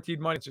no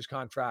guaranteed money in his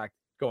contract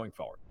going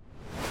forward.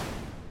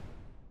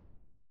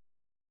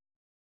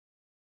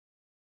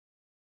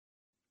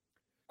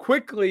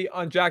 Quickly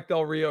on Jack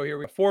Del Rio here.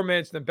 We have 4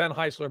 minutes, then Ben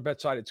Heisler,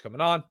 BetSided's it's coming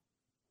on.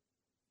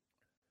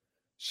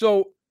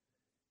 So,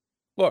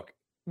 look,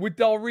 with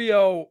Del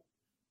Rio,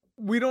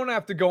 we don't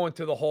have to go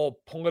into the whole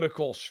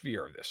political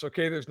sphere of this,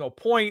 okay? There's no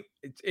point.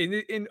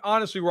 And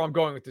honestly, where I'm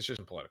going with this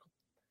isn't political.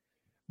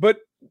 But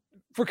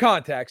for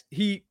context,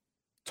 he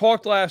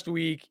talked last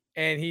week,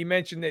 and he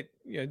mentioned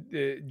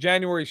that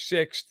January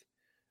 6th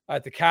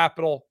at the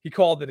Capitol, he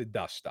called it a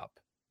dust-up,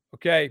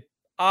 okay?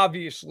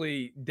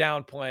 Obviously,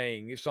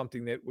 downplaying is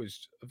something that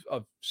was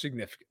of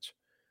significance,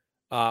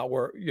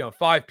 where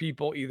 5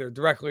 people either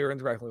directly or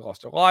indirectly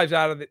lost their lives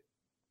out of it.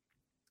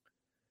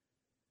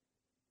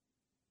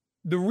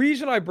 The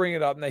reason I bring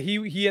it up, now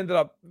he ended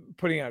up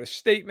putting out a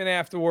statement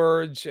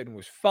afterwards and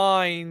was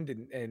fined,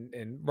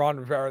 and Ron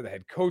Rivera, the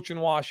head coach in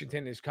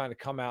Washington, has kind of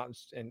come out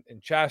and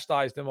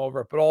chastised him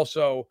over it, but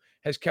also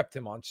has kept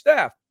him on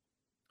staff.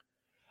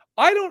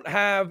 I don't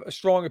have a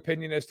strong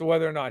opinion as to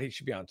whether or not he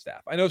should be on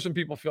staff. I know some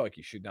people feel like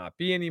he should not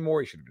be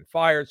anymore. He should have been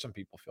fired. Some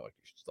people feel like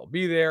he should still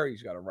be there.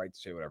 He's got a right to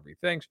say whatever he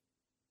thinks.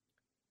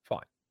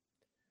 Fine.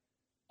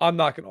 I'm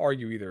not going to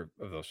argue either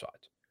of those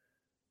sides.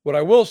 What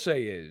I will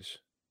say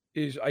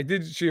is I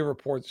did see a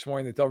report this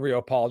morning that Del Rio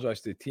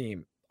apologized to the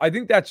team. I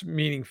think that's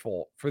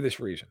meaningful for this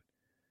reason.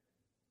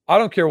 I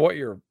don't care what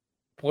your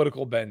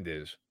political bend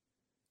is.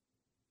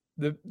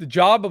 The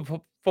job of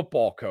a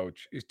football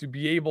coach is to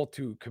be able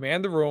to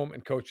command the room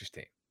and coach his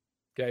team,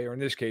 okay? Or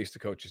in this case, to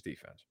coach his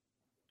defense.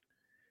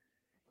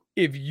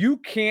 If you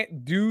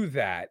can't do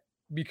that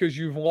because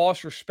you've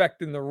lost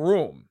respect in the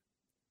room,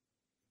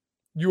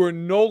 you are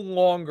no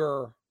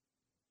longer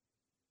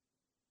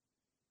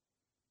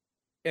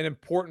an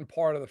important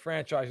part of the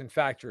franchise. In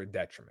fact, you're a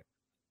detriment.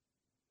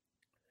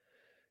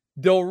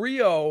 Del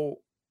Rio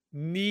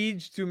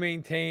needs to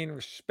maintain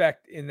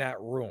respect in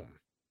that room.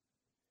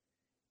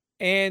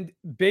 And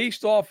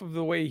based off of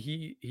the way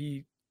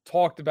he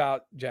talked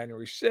about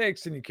January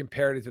 6th, and he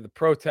compared it to the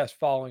protest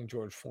following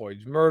George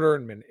Floyd's murder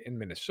in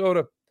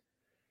Minnesota,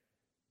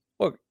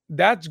 look,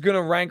 that's going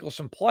to rankle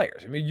some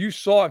players. I mean, you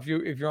saw, if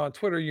you're on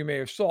Twitter, you may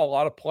have saw a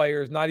lot of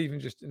players, not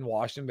even just in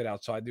Washington, but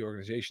outside the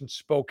organization,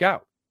 spoke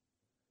out.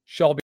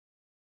 Shelby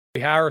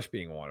Harris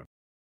being one of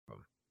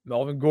them,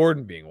 Melvin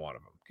Gordon being one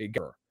of them, okay,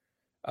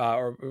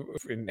 or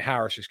in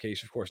Harris's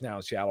case, of course, now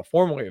in Seattle,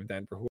 formerly of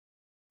Denver, who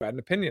had an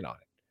opinion on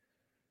it.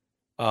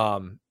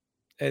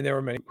 And there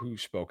were many who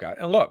spoke out.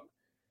 And look,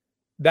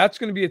 that's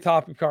going to be a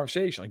topic of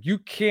conversation. Like, you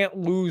can't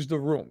lose the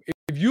room.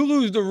 If you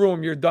lose the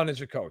room, you're done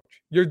as a coach.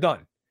 You're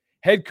done.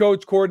 Head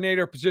coach,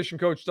 coordinator, position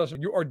coach,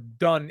 you are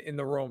done in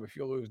the room if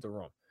you lose the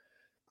room.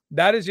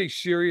 That is a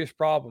serious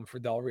problem for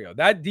Del Rio.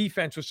 That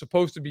defense was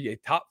supposed to be a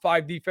top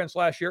 5 defense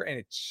last year, and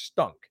it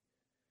stunk.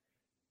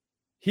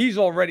 He's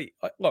already,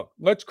 look,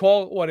 let's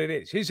call it what it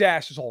is. His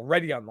ass is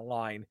already on the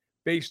line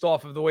based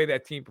off of the way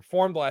that team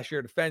performed last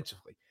year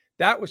defensively.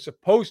 That was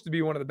supposed to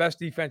be one of the best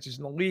defenses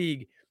in the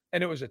league,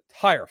 and it was a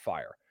tire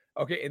fire.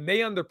 Okay, and they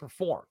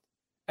underperformed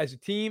as a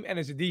team and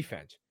as a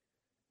defense.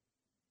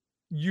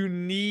 You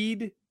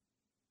need,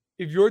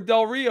 if you're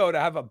Del Rio, to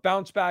have a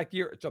bounce back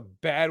year. It's a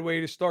bad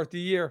way to start the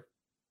year.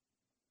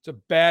 It's a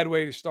bad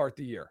way to start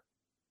the year.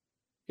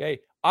 Okay,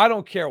 I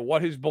don't care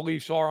what his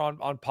beliefs are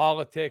on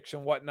politics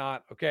and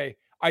whatnot. Okay,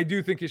 I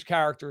do think his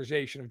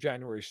characterization of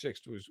January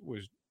 6th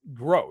was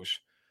gross.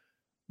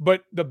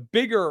 But the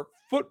bigger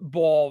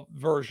football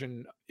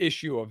version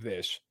issue of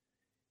this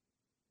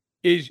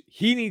is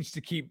he needs to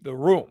keep the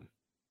room.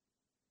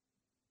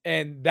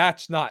 and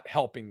that's not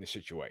helping the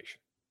situation.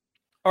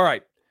 All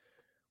right.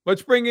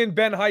 Let's bring in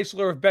Ben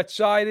Heisler of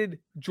BetSided.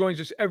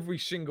 Joins us every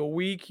single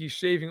week. He's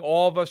saving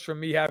all of us from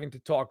me having to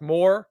talk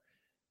more,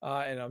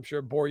 and I'm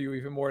sure bore you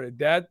even more to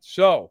death.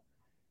 So,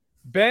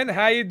 Ben,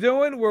 how you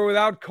doing? We're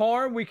without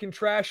Carm. We can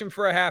trash him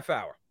for a half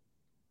hour.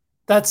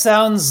 That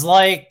sounds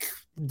like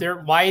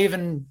why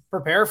even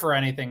prepare for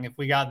anything if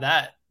we got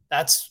that?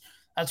 That's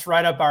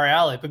right up our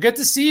alley. But good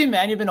to see you,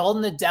 man. You've been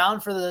holding it down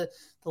for the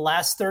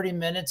last 30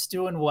 minutes,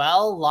 doing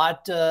well. A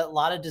lot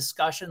of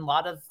discussion, a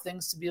lot of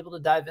things to be able to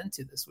dive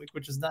into this week,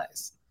 which is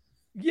nice.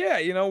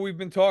 Yeah, we've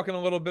been talking a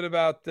little bit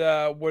about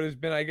what has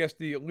been, I guess,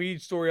 the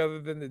lead story other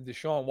than the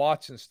Deshaun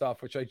Watson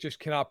stuff, which I just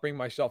cannot bring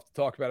myself to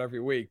talk about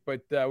every week.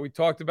 But we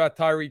talked about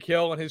Tyreek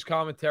Hill and his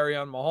commentary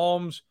on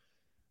Mahomes.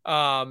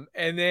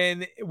 And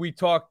then we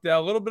talked a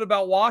little bit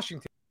about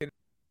Washington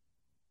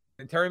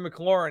and Terry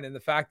McLaurin and the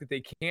fact that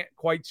they can't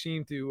quite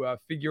seem to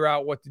figure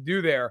out what to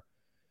do there.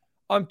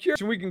 I'm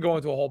curious, and we can go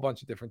into a whole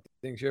bunch of different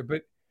things here,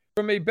 but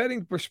from a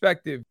betting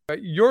perspective,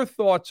 your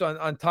thoughts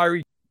on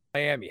Tyreek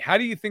Miami. How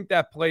do you think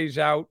that plays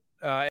out?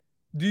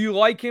 Do you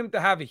like him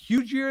to have a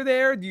huge year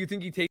there? Do you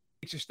think he takes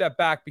a step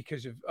back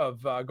because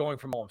of going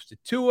from Mahomes to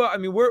Tua? I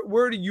mean,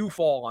 where do you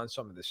fall on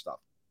some of this stuff?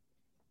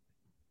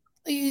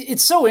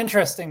 It's so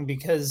interesting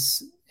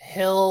because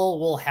Hill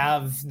will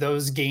have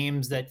those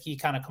games that he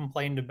kind of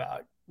complained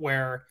about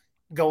where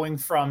going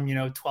from,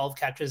 12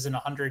 catches and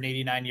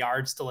 189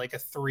 yards to like a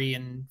 3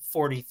 and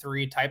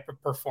 43 type of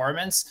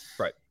performance.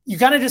 Right. You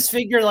kind of just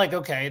figure like,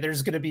 okay,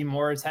 there's going to be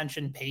more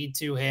attention paid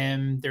to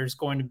him. There's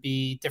going to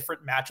be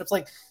different matchups.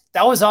 Like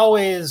that was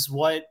always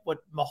what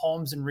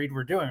Mahomes and Reed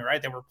were doing,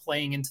 right? They were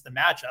playing into the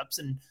matchups.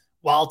 And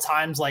while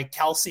times like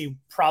Kelsey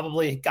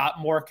probably got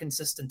more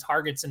consistent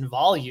targets and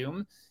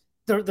volume,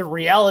 the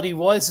reality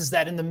is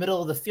that in the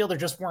middle of the field, there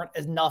just weren't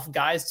enough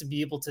guys to be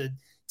able to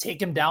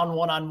take him down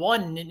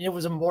one-on-one, and it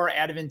was a more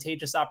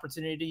advantageous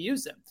opportunity to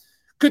use him.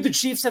 Could the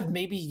Chiefs have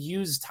maybe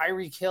used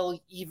Tyreek Hill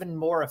even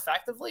more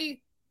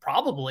effectively?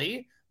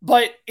 Probably,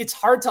 but it's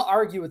hard to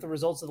argue with the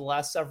results of the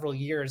last several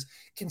years,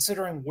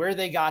 considering where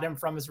they got him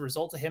from as a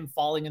result of him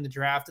falling in the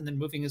draft and then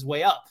moving his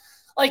way up.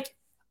 Like,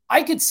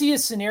 I could see a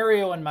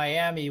scenario in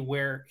Miami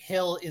where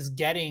Hill is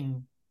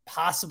getting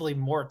possibly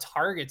more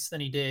targets than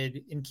he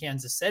did in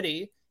Kansas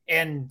City,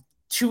 and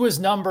Tua's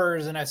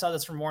numbers, and I saw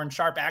this from Warren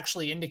Sharp,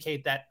 actually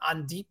indicate that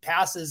on deep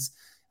passes,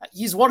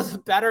 he's one of the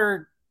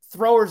better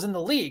throwers in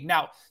the league.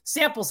 Now,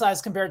 sample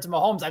size compared to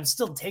Mahomes, I'm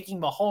still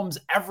taking Mahomes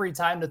every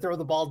time to throw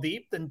the ball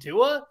deep than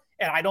Tua,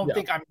 and I don't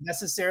think I'm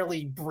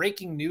necessarily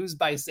breaking news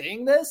by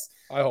saying this.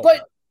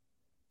 But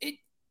it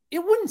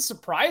wouldn't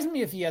surprise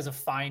me if he has a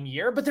fine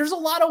year, but there's a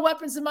lot of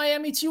weapons in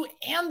Miami too,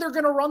 and they're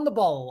going to run the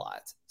ball a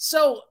lot.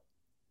 So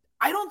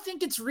I don't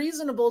think it's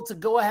reasonable to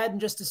go ahead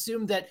and just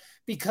assume that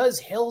because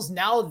Hill's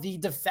now the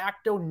de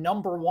facto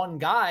number one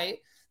guy,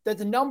 that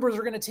the numbers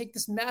are going to take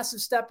this massive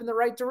step in the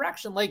right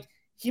direction. Like,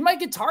 he might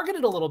get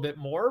targeted a little bit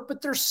more,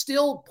 but there's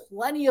still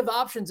plenty of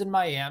options in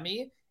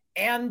Miami,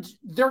 and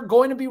they're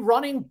going to be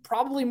running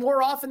probably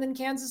more often than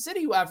Kansas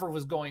City ever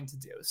was going to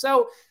do.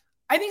 So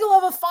I think he'll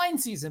have a fine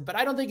season, but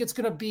I don't think it's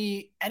going to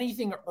be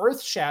anything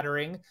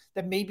earth-shattering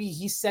that maybe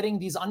he's setting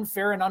these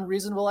unfair and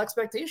unreasonable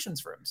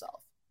expectations for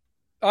himself.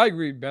 I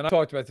agree, Ben. I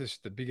talked about this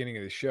at the beginning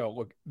of the show.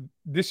 Look,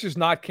 this is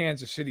not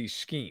Kansas City's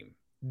scheme.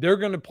 They're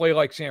going to play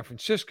like San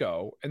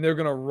Francisco, and they're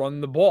going to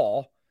run the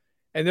ball,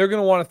 and they're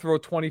going to want to throw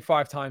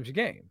 25 times a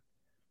game.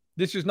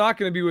 This is not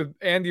going to be with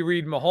Andy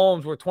Reid and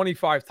Mahomes where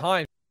 25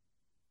 times,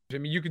 I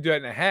mean, you could do that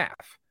in a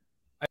half.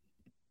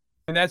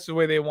 And that's the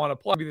way they want to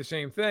play. It'll be the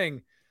same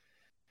thing.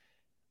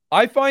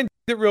 I find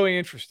it really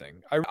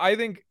interesting. I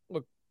think,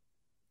 look,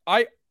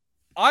 I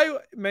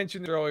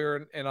mentioned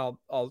earlier, and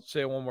I'll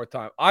say it one more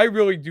time. I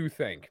really do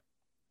think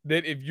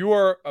that if you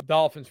are a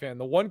Dolphins fan,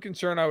 the one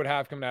concern I would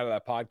have coming out of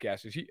that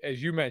podcast is,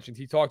 as you mentioned,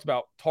 he talked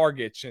about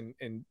targets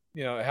and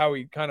how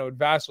he kind of would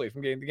vacillate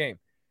from game to game.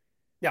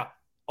 Yeah.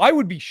 I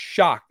would be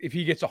shocked if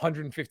he gets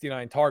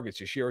 159 targets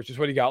this year, which is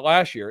what he got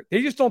last year.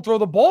 They just don't throw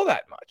the ball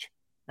that much.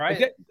 Right.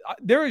 Like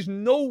there is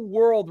no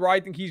world where I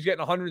think he's getting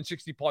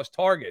 160 plus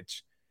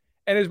targets.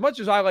 And as much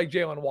as I like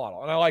Jalen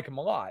Waddle, and I like him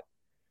a lot,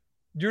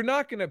 you're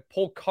not going to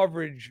pull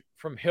coverage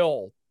from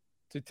Hill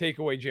to take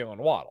away Jalen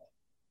Waddle.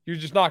 You're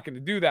just not going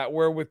to do that.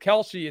 Where with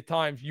Kelsey, at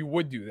times you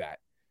would do that.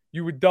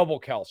 You would double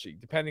Kelsey,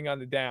 depending on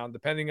the down,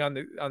 depending on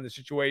the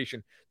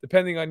situation,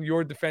 depending on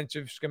your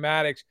defensive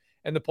schematics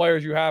and the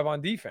players you have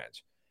on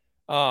defense.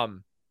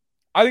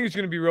 I think it's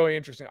going to be really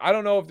interesting. I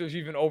don't know if there's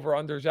even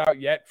over-unders out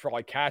yet for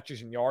like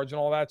catches and yards and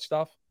all that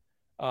stuff.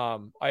 I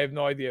have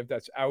no idea if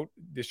that's out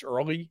this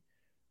early,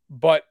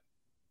 but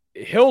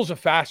Hill's a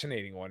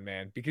fascinating one,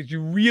 man, because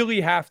you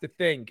really have to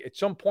think at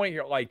some point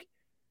you're like,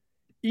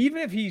 even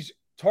if he's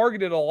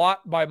targeted a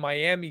lot by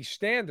Miami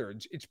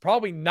standards, it's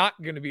probably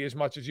not going to be as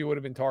much as he would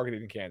have been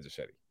targeted in Kansas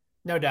City.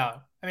 No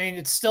doubt. I mean,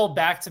 it's still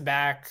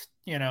back-to-back,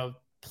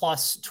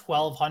 plus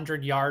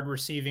 1,200 yard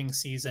receiving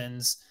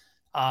seasons.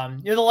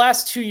 The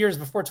last 2 years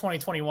before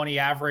 2021, he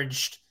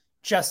averaged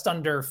just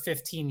under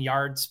 15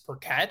 yards per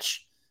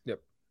catch.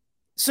 Yep.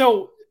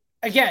 So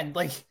again,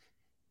 like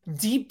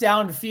deep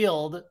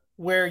downfield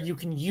where you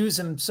can use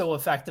him so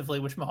effectively,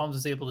 which Mahomes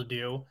is able to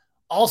do.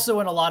 Also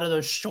in a lot of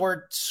those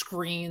short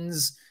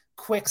screens,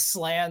 quick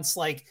slants,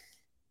 like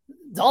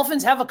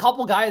Dolphins have a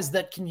couple guys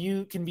that can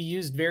be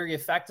used very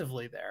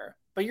effectively there.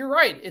 But you're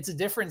right. It's a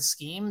different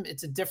scheme.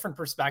 It's a different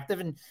perspective.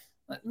 And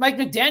Mike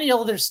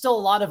McDaniel, there's still a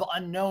lot of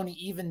unknown,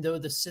 even though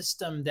the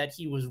system that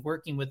he was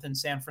working with in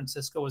San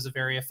Francisco was a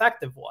very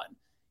effective one.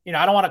 You know,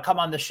 I don't want to come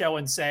on the show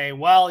and say,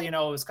 well, you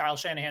know, it was Kyle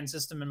Shanahan's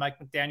system and Mike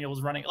McDaniel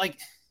was running. Like,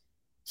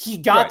 he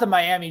got the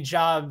Miami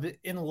job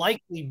in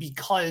likely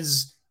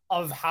because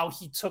of how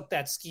he took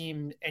that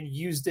scheme and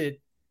used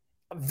it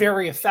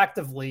very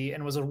effectively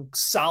and was a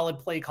solid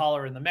play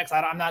caller in the mix.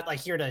 I'm not like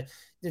here to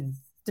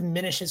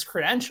diminish his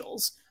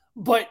credentials,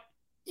 but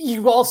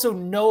you also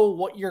know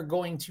what you're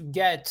going to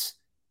get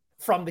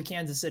from the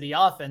Kansas City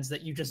offense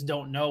that you just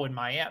don't know in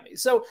Miami.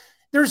 So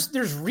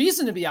there's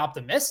reason to be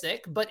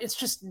optimistic, but it's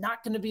just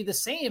not going to be the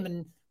same.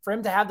 And for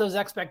him to have those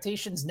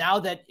expectations now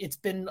that it's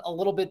been a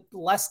little bit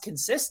less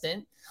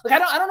consistent, like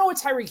I don't know what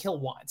Tyreek Hill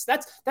wants.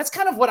 That's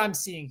kind of what I'm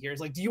seeing here. Is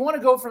like, do you want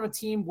to go from a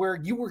team where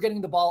you were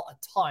getting the ball a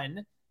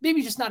ton,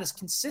 maybe just not as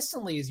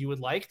consistently as you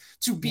would like,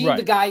 to being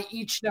the guy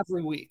each and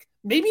every week?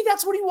 Maybe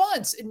that's what he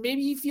wants. And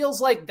maybe he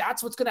feels like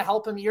that's what's going to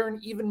help him earn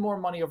even more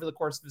money over the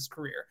course of his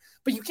career.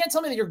 But you can't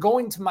tell me that you're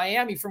going to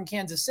Miami from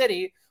Kansas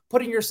City,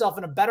 putting yourself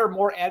in a better,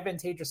 more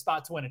advantageous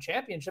spot to win a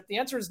championship. The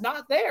answer is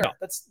not there. No.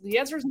 The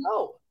answer is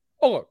no.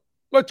 Oh, look,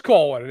 let's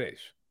call what it is.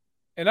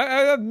 And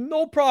I have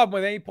no problem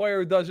with any player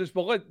who does this,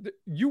 but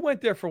you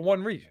went there for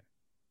one reason.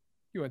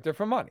 You went there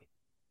for money,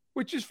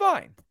 which is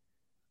fine.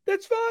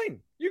 That's fine.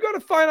 You got a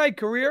finite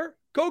career.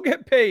 Go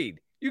get paid.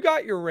 You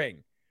got your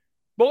ring.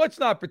 But let's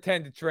not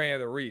pretend it's for any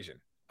other reason.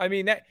 I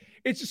mean,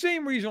 it's the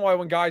same reason why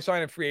when guys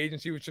sign a free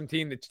agency with some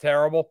team that's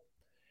terrible,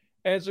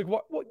 and it's like,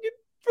 what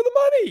for the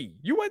money.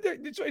 You went there.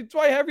 It's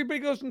why everybody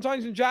goes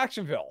sometimes in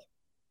Jacksonville.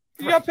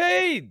 You got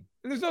paid.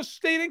 And there's no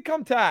state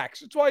income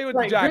tax. That's why you went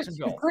to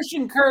Jacksonville.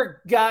 Christian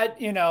Kirk got,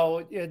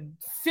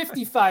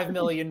 $55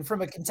 million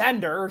from a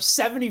contender or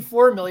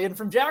 $74 million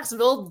from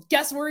Jacksonville.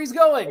 Guess where he's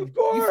going? Of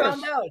course. You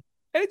found out.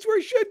 And it's where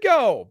he should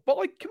go. But,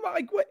 like, come on.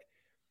 Like, what?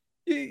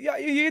 You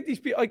get these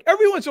people. Like,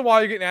 every once in a while,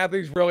 you're getting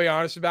athletes really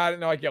honest about it.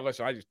 And they're like, yeah,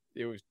 listen,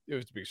 it was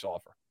to be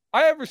softer.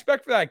 I have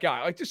respect for that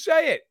guy. Like, just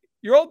say it.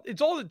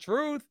 It's all the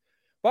truth.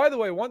 By the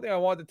way, one thing I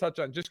wanted to touch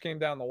on just came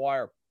down the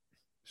wire.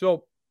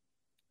 So,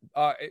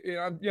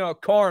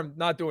 Carm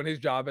not doing his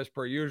job as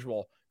per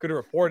usual, could have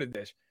reported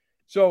this.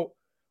 So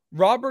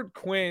Robert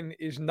Quinn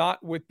is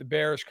not with the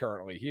Bears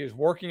currently. He is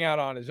working out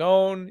on his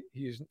own.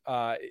 He's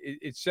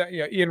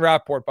Ian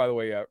Rappaport, by the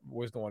way,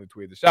 was the one who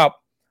tweeted this out.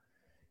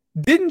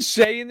 Didn't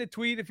say in the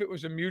tweet if it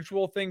was a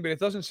mutual thing, but it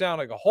doesn't sound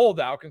like a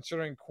holdout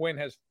considering Quinn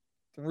has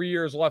 3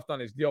 years left on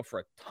his deal for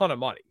a ton of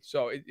money.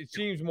 So it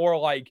seems more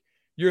like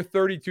you're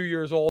 32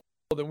 years old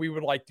and we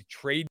would like to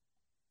trade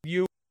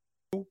you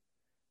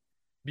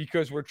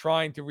because we're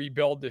trying to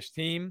rebuild this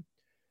team.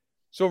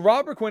 So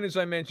Robert Quinn, as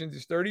I mentioned,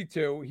 is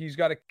 32. He's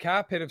got a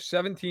cap hit of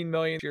 $17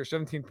 million here,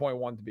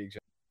 17.1 to be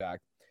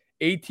exact,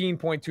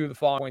 18.2 the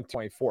following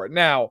 24.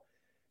 Now,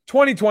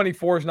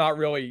 2024 is not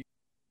really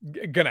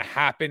going to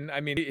happen. I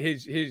mean,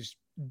 his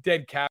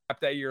dead cap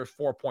that year is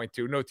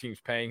 4.2. No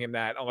team's paying him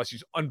that unless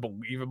he's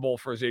unbelievable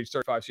for his age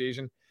 35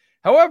 season.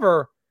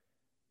 However,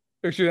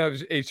 actually, that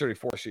was age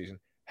 34 season.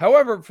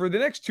 However, for the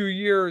next 2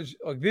 years,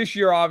 like this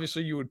year,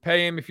 obviously you would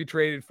pay him if you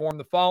traded for him.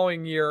 The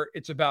following year,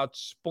 it's about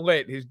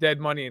split his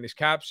dead money and his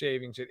cap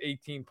savings at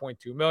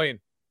 $18.2 million.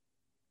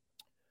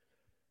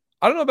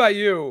 I don't know about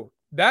you.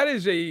 That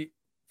is a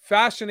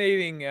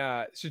fascinating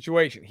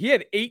situation. He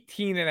had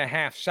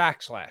 18.5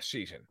 sacks last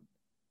season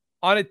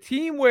on a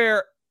team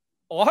where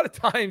a lot of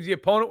times the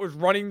opponent was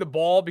running the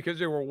ball because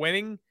they were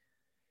winning.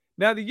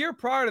 Now, the year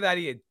prior to that,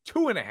 he had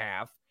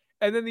 2.5.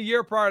 And then the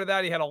year prior to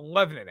that, he had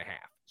 11.5.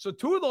 So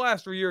 2 of the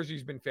last 3 years,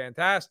 he's been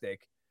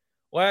fantastic.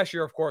 Last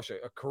year, of course,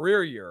 a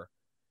career year.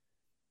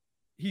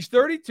 He's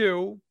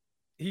 32.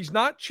 He's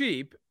not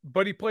cheap,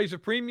 but he plays a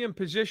premium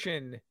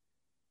position.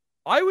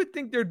 I would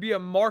think there'd be a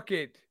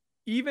market,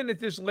 even at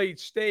this late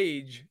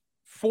stage,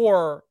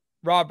 for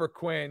Robert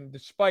Quinn,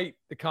 despite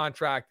the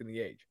contract and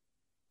the age.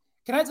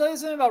 Can I tell you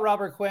something about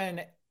Robert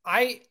Quinn?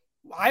 I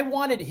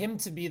wanted him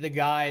to be the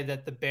guy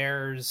that the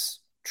Bears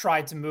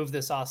tried to move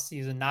this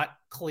offseason, not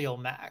Khalil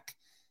Mack.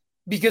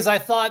 Because I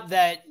thought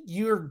that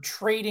you're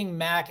trading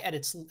Mack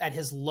at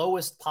his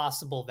lowest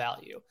possible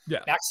value. Yeah.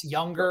 Mack's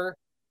younger,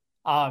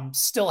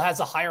 still has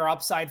a higher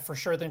upside for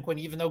sure than Quinn,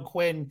 even though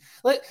Quinn...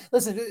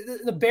 Listen,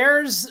 the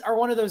Bears are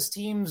one of those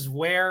teams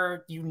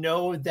where you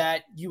know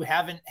that you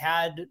haven't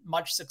had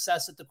much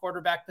success at the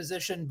quarterback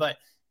position, but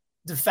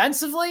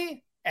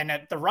defensively and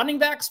at the running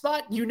back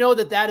spot, you know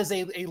that is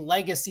a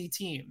legacy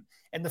team.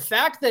 And the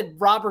fact that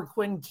Robert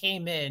Quinn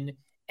came in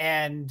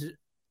and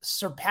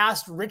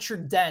surpassed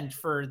Richard Dent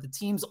for the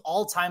team's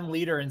all-time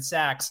leader in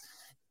sacks,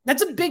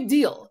 that's a big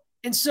deal.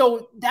 And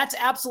so that's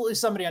absolutely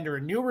somebody under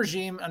a new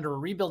regime, under a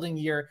rebuilding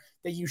year,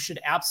 that you should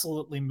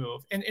absolutely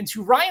move. And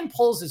to Ryan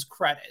Poles'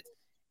 credit,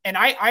 And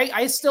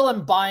I still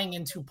am buying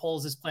into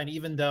Poles' plan,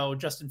 even though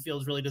Justin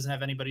Fields really doesn't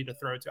have anybody to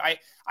throw to.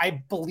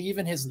 I believe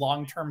in his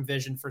long-term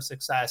vision for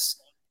success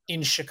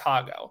in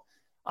Chicago.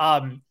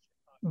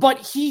 But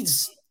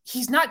he's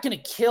not going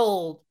to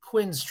kill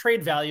Quinn's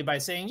trade value by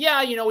saying,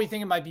 yeah, we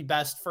think it might be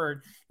best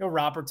for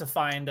Robert to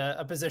find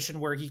a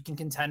position where he can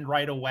contend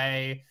right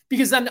away,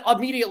 because then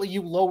immediately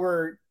you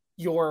lower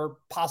your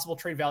possible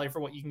trade value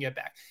for what you can get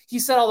back. He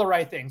said all the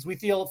right things. We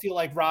feel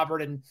like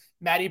Robert and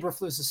Matt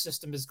Eberflus's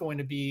system is going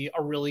to be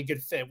a really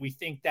good fit. We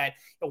think that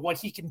what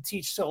he can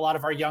teach to a lot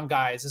of our young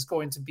guys is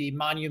going to be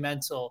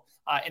monumental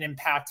and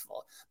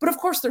impactful. But of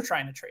course they're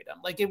trying to trade him.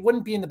 Like, it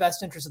wouldn't be in the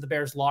best interest of the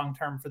Bears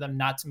long-term for them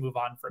not to move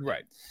on from him.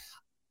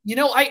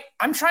 Right.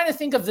 I'm trying to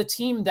think of the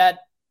team that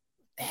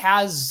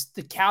has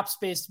the cap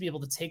space to be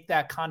able to take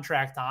that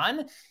contract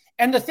on.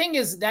 And the thing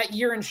is, that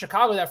year in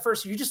Chicago, that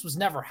first year, he just was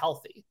never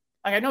healthy.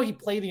 Like, I know he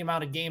played the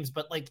amount of games,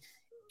 but like,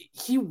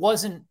 he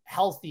wasn't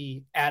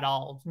healthy at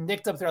all.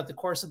 Nicked up throughout the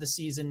course of the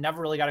season,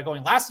 never really got it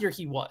going. Last year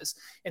he was,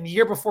 and the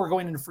year before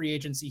going into free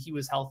agency, he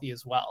was healthy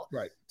as well.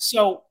 Right.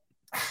 So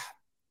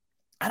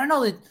I don't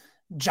know, the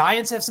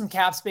Giants have some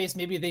cap space.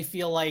 Maybe they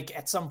feel like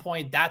at some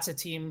point that's a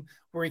team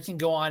where he can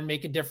go on,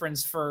 make a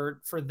difference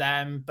for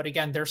them. But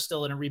again, they're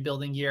still in a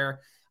rebuilding year.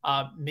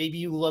 Maybe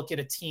you look at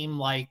a team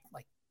like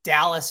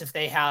Dallas, if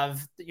they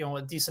have,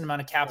 a decent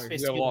amount of cap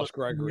space to be able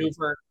to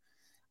maneuver.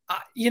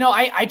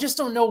 I just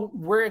don't know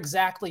where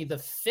exactly the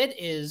fit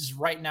is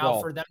right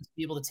now for them to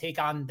be able to take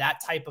on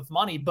that type of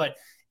money. But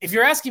if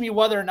you're asking me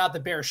whether or not the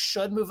Bears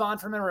should move on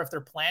from him or if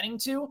they're planning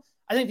to,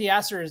 I think the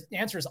answer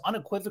is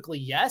unequivocally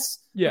yes.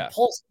 Yeah. The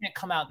Pulse can't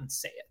come out and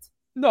say it.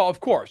 No, of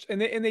course. And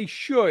they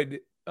should,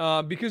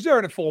 because they're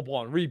in a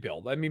full-blown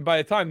rebuild. I mean, by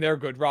the time they're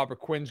good, Robert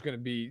Quinn's going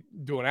to be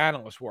doing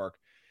analyst work.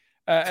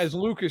 As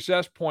Lucas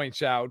S.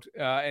 points out,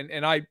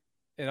 and I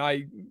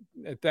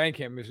thank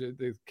him as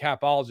the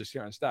capologist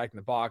here on Stacking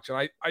the Box. And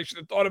I should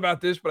have thought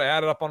about this, but I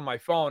had it up on my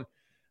phone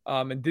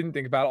and didn't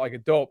think about it like a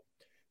dope.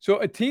 So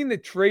a team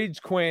that trades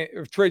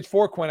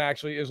for Quinn,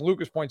 actually, as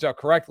Lucas points out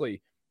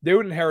correctly, they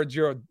would inherit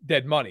zero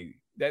dead money.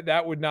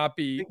 That would not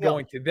be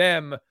going to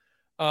them.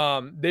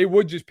 They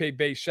would just pay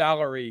base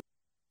salary,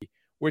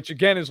 which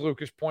again, as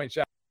Lucas points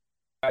out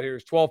here,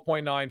 is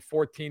 12.9,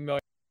 14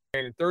 million,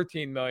 and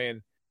 13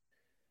 million.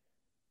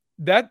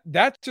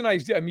 That's a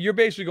nice deal. I mean, you're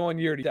basically going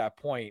year to that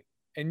point,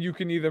 and you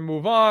can either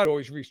move on,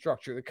 always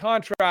restructure the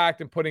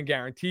contract and put in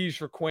guarantees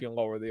for Quinn and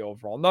lower the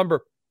overall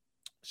number.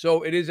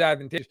 So it is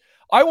advantageous.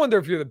 I wonder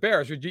if you're the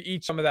Bears, would you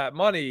eat some of that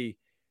money,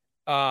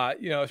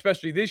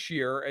 especially this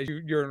year as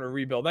you're in a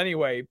rebuild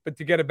anyway, but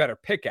to get a better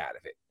pick out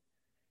of it.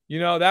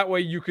 That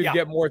way you could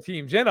get more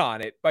teams in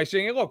on it by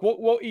saying, hey, look,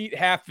 we'll eat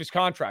half his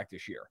contract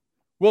this year.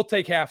 We'll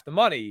take half the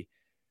money.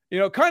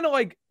 Kind of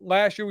like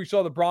last year we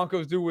saw the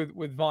Broncos do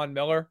with Von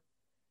Miller.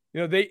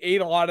 They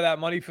ate a lot of that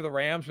money for the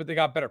Rams, but they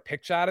got better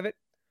picks out of it.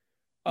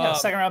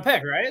 Second round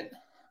pick, right?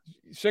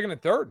 Second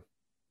and third.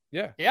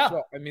 Yeah.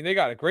 So, I mean, they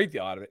got a great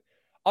deal out of it.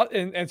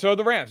 And so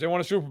the Rams, they won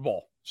a Super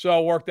Bowl. So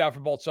it worked out for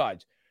both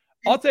sides.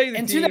 I'll tell you the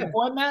team. To that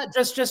point, Matt,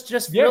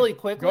 just really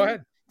quickly. Go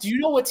ahead. Do you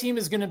know what team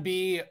is going to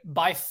be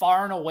by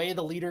far and away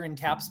the leader in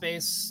cap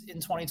space in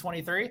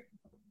 2023?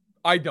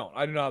 I do not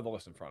have the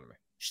list in front of me.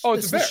 Oh,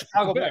 it's the Bears.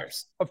 Chicago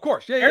Bears. Of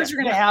course. Yeah. Bears are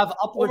going to have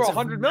upwards over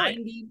 100 of million.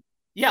 90.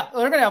 Yeah,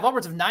 they're going to have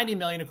upwards of 90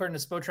 million according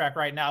to Spotrac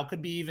right now.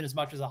 Could be even as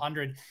much as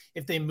 100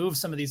 if they move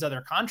some of these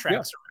other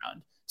contracts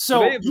around.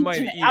 So you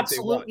can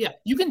absolutely,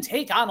 you can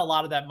take on a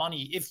lot of that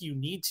money if you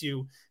need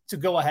to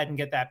go ahead and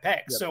get that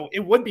pick. Yep. So it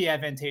would be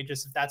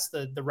advantageous if that's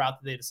the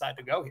route that they decide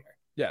to go here.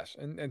 Yes,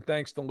 and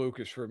thanks to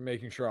Lucas for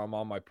making sure I'm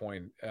on my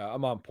point.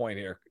 I'm on point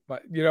here.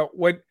 But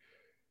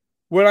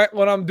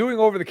when I'm doing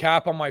over the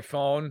cap on my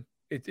phone,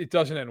 it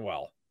doesn't end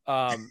well.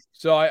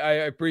 So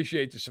I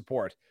appreciate the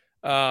support.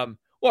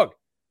 Look,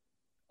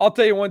 I'll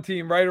tell you one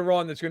team, right or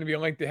wrong, that's going to be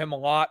linked to him a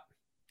lot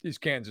is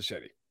Kansas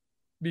City,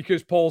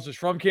 because Poles is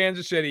from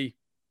Kansas City,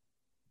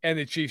 and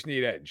the Chiefs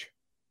need edge.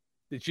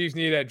 The Chiefs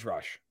need edge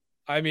rush.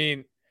 I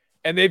mean,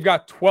 and they've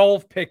got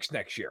 12 picks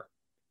next year.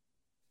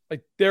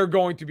 Like, they're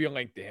going to be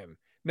linked to him.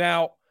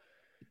 Now,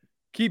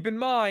 keep in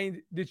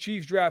mind, the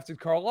Chiefs drafted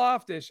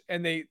Karlaftis,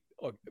 and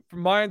look,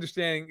 from my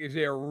understanding, is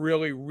they are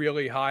really,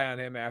 really high on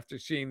him after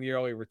seeing the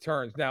early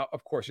returns. Now,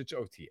 of course, it's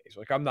OTAs.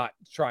 Like, I'm not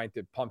trying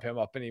to pump him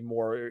up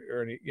anymore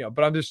or any,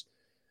 but I'm just,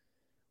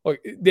 look,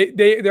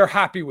 they're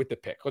happy with the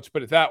pick. Let's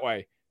put it that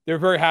way. They're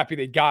very happy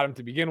they got him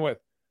to begin with.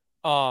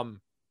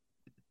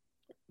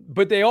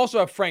 But they also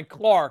have Frank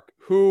Clark,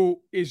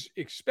 who is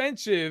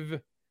expensive,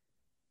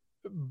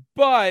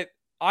 but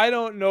I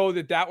don't know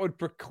that would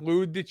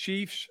preclude the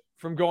Chiefs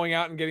from going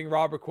out and getting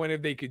Robert Quinn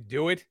if they could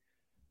do it.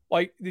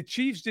 Like, the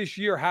Chiefs this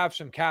year have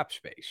some cap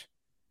space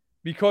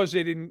because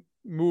they didn't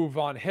move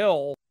on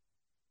Hill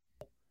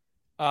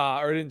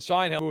or didn't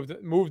sign Hill,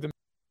 moved them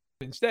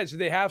instead. So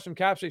they have some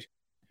cap space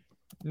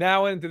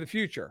now into the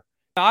future.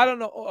 Now, I don't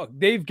know. Look,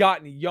 they've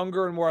gotten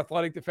younger and more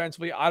athletic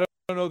defensively. I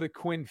don't know that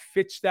Quinn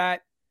fits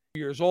that.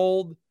 Years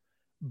old,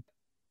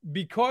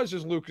 because,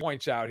 as Luke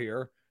points out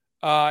here,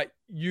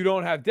 you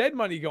don't have dead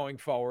money going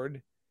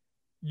forward.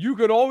 you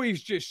could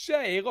always just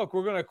say, look,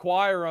 we're going to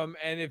acquire him,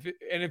 and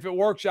if it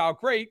works out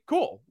great,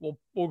 cool.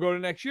 We'll go to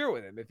next year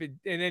with him.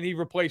 And then he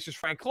replaces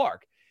Frank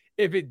Clark.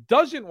 If it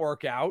doesn't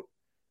work out,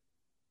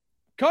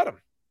 cut him.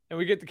 And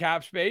we get the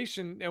cap space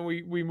and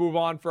we move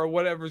on for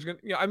whatever's going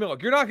to, I mean,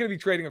 look, you're not going to be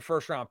trading a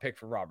first round pick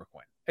for Robert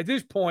Quinn. At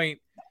this point,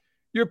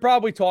 you're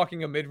probably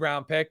talking a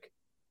mid-round pick.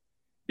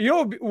 You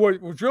know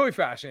what's really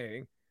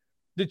fascinating?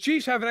 The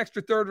Chiefs have an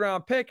extra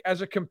third-round pick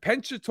as a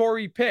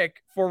compensatory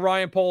pick for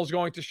Ryan Poles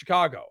going to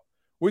Chicago.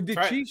 Would the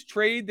Chiefs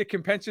trade the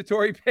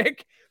compensatory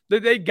pick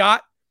that they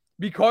got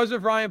because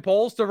of Ryan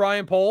Poles to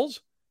Ryan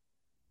Poles?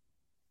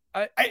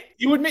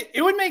 It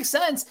would make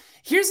sense.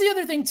 Here's the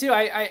other thing too.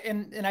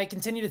 I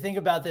continue to think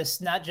about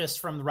this not just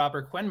from the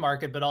Robert Quinn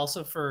market, but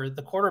also for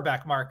the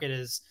quarterback market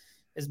as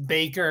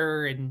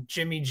Baker and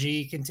Jimmy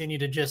G continue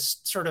to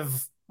just sort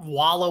of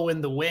wallow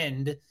in the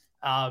wind,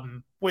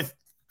 with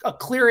a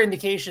clear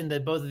indication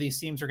that both of these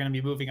teams are going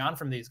to be moving on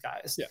from these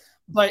guys. Yeah.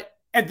 But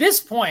at this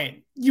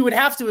point, you would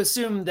have to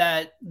assume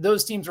that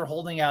those teams are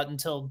holding out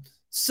until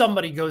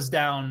somebody goes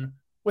down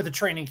with a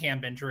training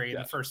camp injury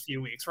in the first few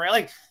weeks, right?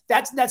 Like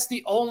that's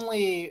the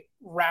only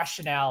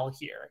rationale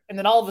here. And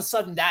then all of a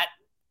sudden that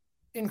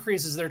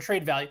increases their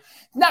trade value.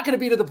 Not going to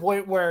be to the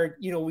point where,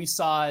 we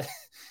saw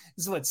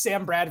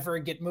Sam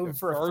Bradford get moved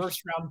for a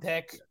first round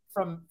pick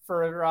for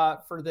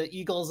the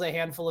Eagles a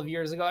handful of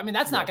years ago. I mean,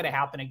 that's not going to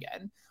happen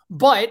again,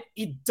 but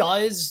it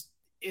does,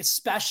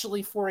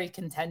 especially for a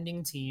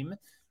contending team,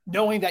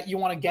 knowing that you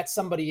want to get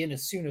somebody in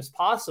as soon as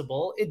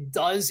possible, it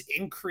does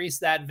increase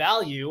that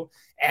value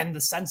and the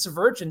sense of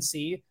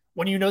urgency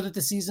when you know that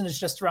the season is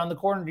just around the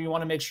corner. You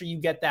want to make sure you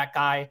get that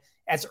guy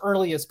as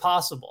early as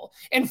possible.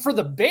 And for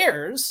the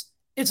Bears,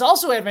 it's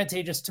also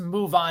advantageous to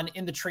move on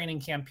in the training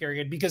camp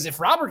period, because if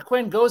Robert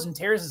Quinn goes and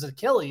tears his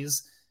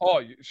Achilles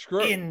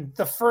in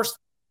the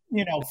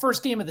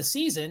first game of the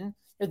season,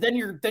 then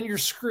you're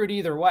screwed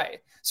either way.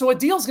 So a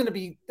deal's going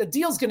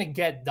to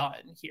get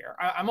done here.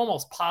 I'm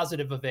almost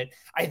positive of it.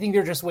 I think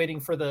they're just waiting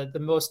for the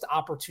most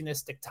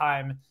opportunistic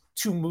time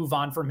to move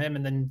on from him.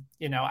 And then,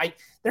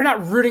 they're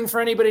not rooting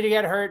for anybody to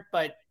get hurt,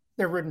 but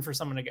they're rooting for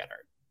someone to get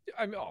hurt.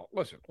 I mean,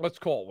 listen, let's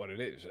call it what it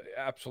is.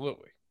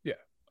 Absolutely. Yeah.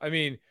 I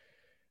mean,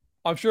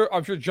 I'm sure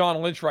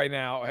John Lynch right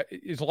now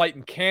is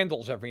lighting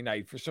candles every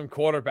night for some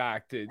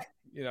quarterback to,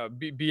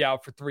 be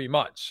out for 3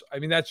 months. I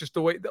mean, that's just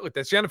the way. Look,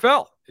 that's the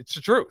NFL. It's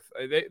the truth.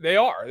 They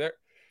are.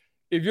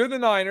 If you're the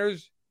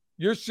Niners,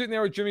 you're sitting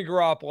there with Jimmy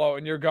Garoppolo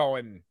and you're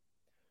going,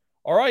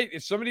 all right,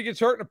 if somebody gets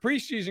hurt in a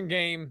preseason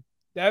game,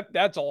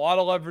 that's a lot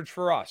of leverage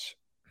for us.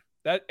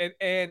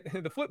 And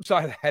the flip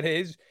side of that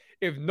is,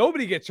 if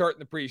nobody gets hurt in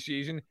the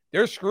preseason,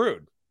 they're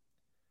screwed.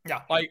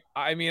 Yeah.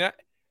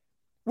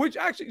 Which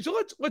actually, so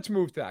let's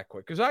move to that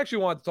quick, because I actually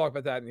wanted to talk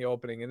about that in the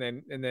opening, and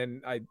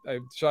then I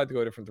decided to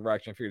go a different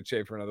direction. I figured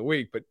save for another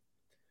week. But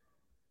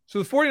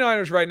so the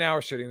 49ers right now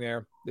are sitting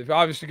there. They've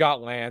obviously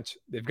got Lance.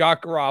 They've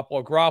got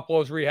Garoppolo.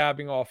 Garoppolo's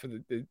rehabbing off of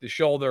the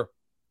shoulder.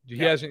 He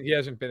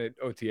hasn't been at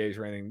OTAs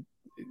or anything.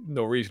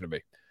 No reason to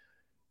be,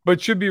 but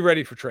should be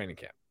ready for training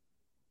camp.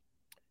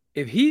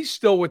 If he's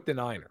still with the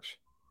Niners,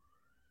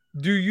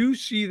 do you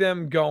see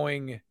them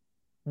going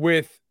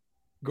with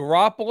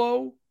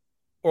Garoppolo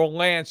or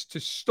Lance to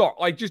start?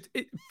 Like, just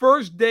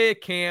first day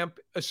of camp,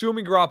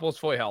 assuming Garoppolo's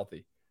fully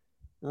healthy,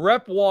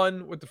 rep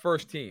one with the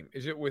first team.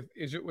 Is it with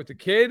the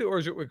kid or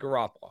is it with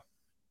Garoppolo?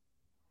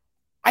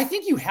 I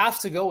think you have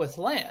to go with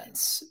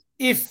Lance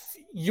if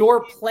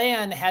your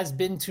plan has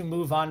been to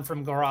move on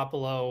from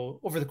Garoppolo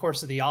over the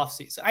course of the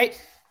offseason.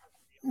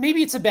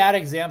 Maybe it's a bad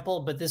example,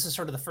 but this is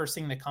sort of the first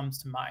thing that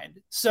comes to mind.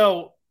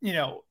 So,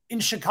 in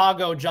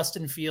Chicago,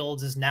 Justin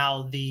Fields is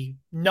now the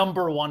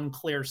number one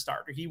clear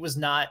starter. He was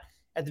not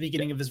at the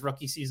beginning of his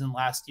rookie season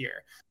last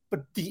year.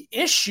 But the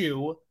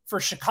issue for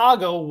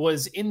Chicago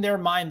was, in their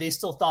mind, they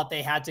still thought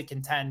they had to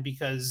contend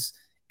because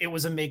it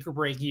was a make or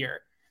break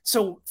year.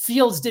 So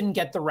Fields didn't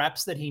get the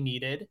reps that he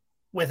needed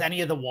with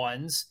any of the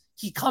ones.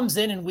 He comes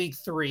in week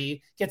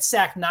 3, gets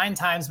sacked 9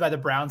 times by the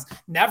Browns,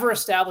 never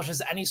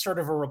establishes any sort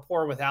of a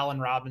rapport with Allen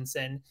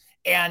Robinson.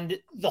 And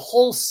the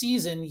whole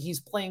season he's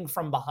playing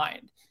from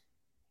behind.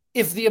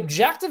 If the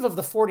objective of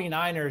the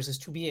 49ers is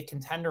to be a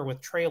contender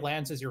with Trey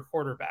Lance as your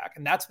quarterback,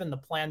 and that's been the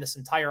plan this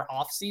entire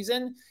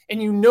offseason,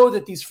 and you know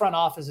that these front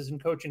offices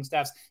and coaching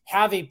staffs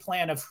have a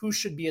plan of who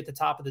should be at the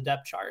top of the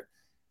depth chart,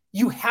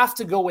 you have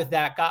to go with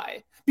that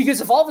guy. Because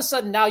if all of a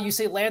sudden now you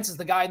say Lance is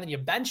the guy and then you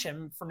bench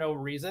him for no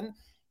reason,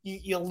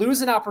 you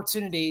lose an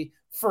opportunity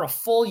for a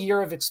full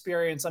year of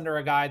experience under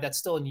a guy that's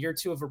still in year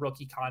 2 of a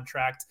rookie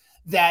contract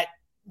that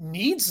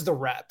needs the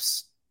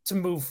reps to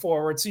move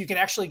forward so you can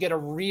actually get a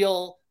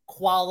real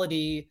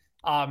quality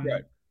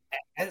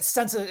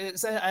sense of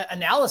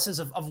analysis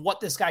of what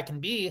this guy can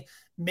be,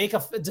 make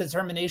a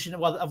determination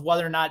of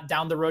whether or not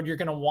down the road you're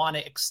going to want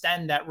to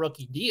extend that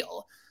rookie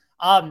deal.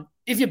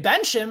 If you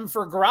bench him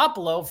for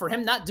Garoppolo, for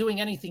him not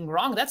doing anything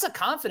wrong, that's a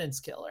confidence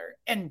killer.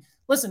 And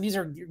listen, these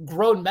are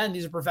grown men.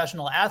 These are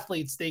professional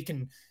athletes. They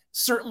can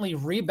certainly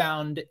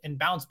rebound and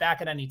bounce back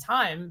at any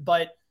time,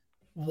 but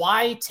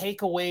why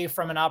take away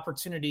from an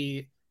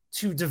opportunity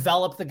to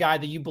develop the guy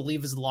that you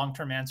believe is the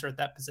long-term answer at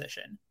that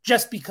position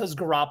just because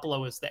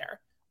Garoppolo is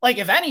there. Like,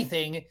 if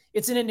anything,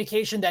 it's an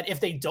indication that if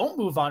they don't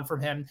move on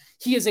from him,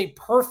 he is a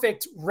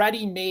perfect,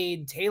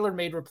 ready-made,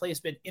 tailor-made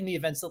replacement in the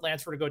events that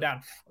Lance were to go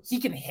down. He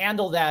can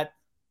handle that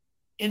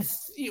in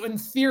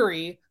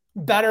theory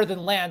better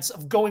than Lance,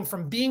 of going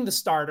from being the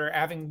starter,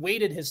 having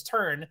waited his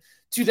turn,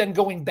 to then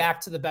going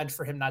back to the bench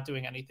for him not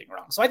doing anything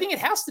wrong. So I think it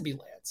has to be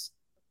Lance.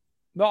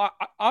 No,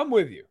 I'm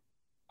with you.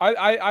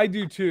 I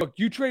do too. Look,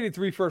 you traded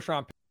 3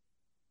 first-round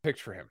picks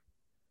for him.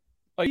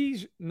 Like,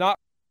 he's not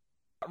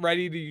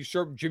ready to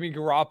usurp Jimmy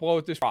Garoppolo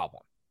with this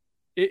problem.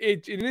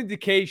 It's an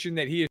indication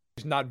that he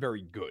is not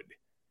very good.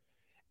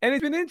 And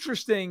it's been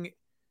interesting.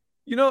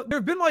 You know, there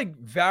have been like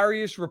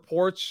various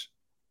reports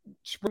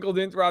sprinkled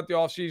in throughout the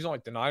offseason,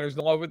 like the Niners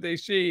don't love what they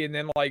see. And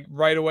then like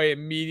right away,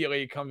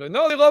 immediately it comes in,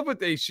 no, they love what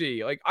they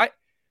see. Like,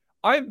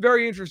 I'm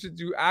very interested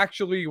to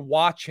actually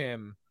watch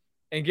him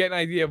and get an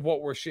idea of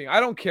what we're seeing. I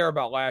don't care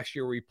about last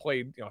year where he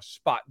played,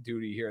 spot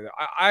duty here.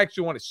 I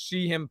actually want to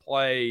see him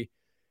play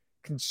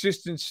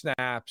consistent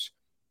snaps.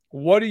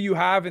 What do you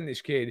have in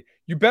this kid?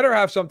 You better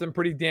have something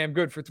pretty damn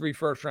good for 3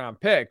 first-round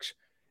picks.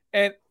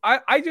 And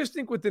I just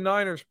think with the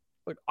Niners,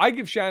 look, I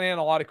give Shanahan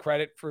a lot of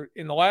credit for,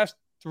 in the last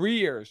 3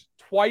 years,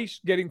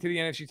 twice getting to the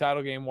NFC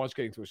title game, once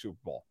getting to a Super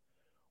Bowl.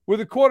 With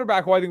a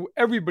quarterback who I think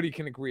everybody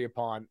can agree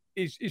upon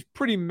is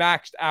pretty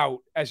maxed out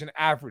as an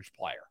average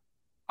player.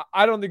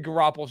 I don't think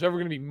Garoppolo's ever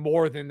going to be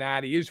more than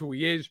that. He is who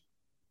he is.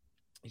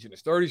 He's in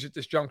his 30s at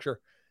this juncture.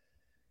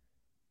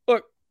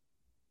 Look,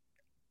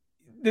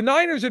 the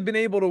Niners have been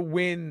able to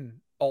win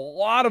a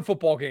lot of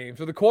football games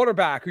with a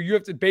quarterback who you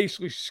have to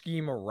basically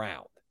scheme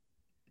around.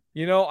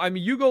 You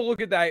go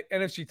look at that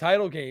NFC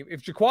title game.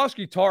 If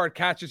Jaquiski Tartt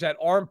catches that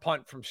arm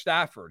punt from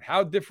Stafford,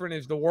 how different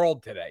is the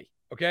world today?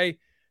 Okay?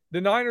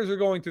 The Niners are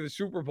going to the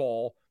Super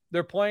Bowl.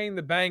 They're playing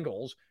the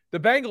Bengals. The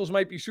Bengals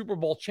might be Super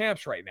Bowl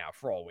champs right now,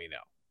 for all we know.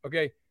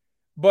 Okay?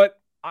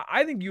 But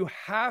I think you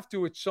have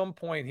to, at some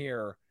point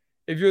here,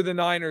 if you're the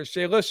Niners,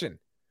 say, listen,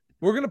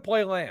 we're going to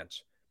play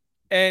Lance.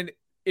 And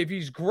if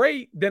he's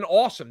great, then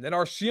awesome. Then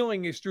our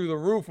ceiling is through the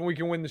roof and we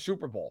can win the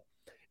Super Bowl.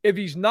 If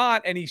he's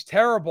not and he's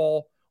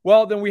terrible,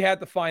 well, then we had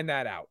to find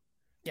that out.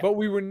 Yeah. But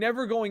we were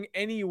never going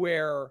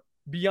anywhere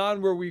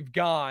beyond where we've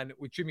gone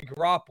with Jimmy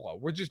Garoppolo.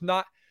 We're just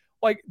not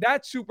like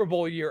that Super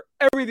Bowl year.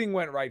 Everything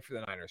went right for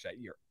the Niners that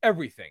year.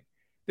 Everything.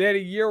 They had a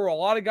year where a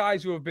lot of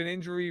guys who have been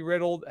injury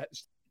riddled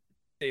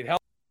stayed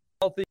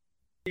healthy.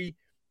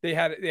 They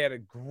had a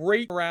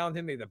great around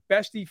him. They had the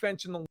best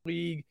defense in the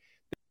league.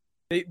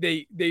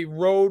 They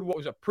rode what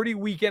was a pretty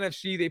weak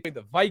NFC. They played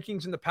the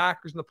Vikings and the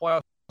Packers in the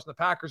playoffs. And the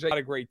Packers had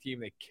a great team.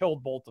 They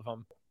killed both of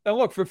them. And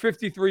look, for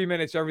 53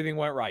 minutes, everything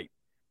went right.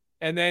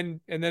 And then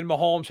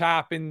Mahomes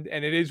happened,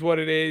 and it is what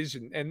it is,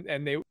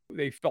 and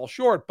they fell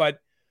short. But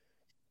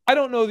I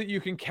don't know that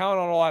you can count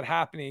on all that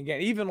happening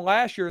again. Even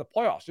last year in the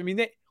playoffs. I mean,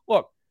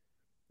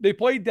 they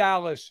played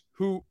Dallas,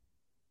 who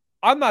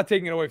I'm not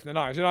taking it away from the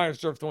Niners. The Niners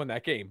deserve to win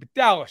that game. But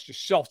Dallas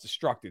just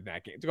self-destructed in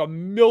that game. Took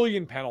 1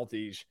 million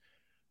penalties.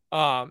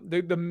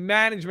 The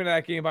management of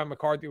that game by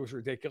McCarthy was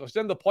ridiculous.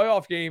 Then the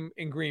playoff game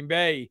in Green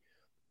Bay,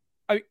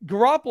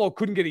 Garoppolo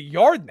couldn't get a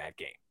yard in that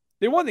game.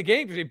 They won the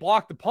game because they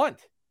blocked the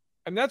punt.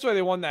 And that's why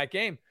they won that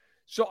game.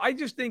 So I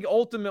just think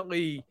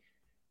ultimately,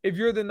 if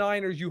you're the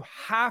Niners, you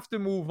have to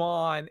move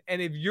on.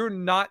 And if you're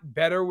not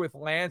better with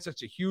Lance,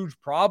 that's a huge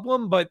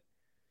problem. But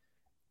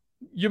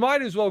you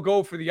might as well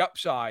go for the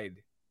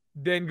upside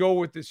than go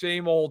with the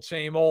same old,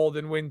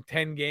 and win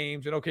 10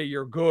 games. And okay,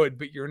 you're good,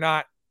 but you're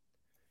not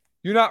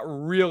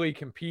really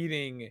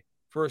competing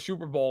for a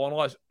Super Bowl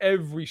unless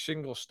every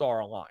single star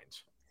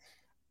aligns.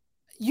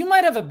 You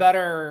might have a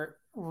better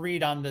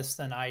read on this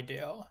than I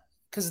do,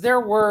 because there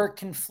were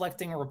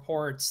conflicting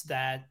reports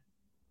that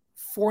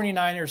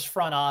 49ers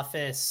front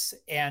office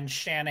and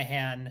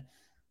Shanahan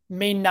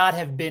may not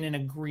have been in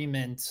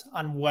agreement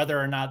on whether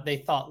or not they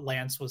thought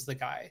Lance was the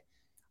guy.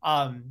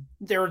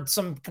 There were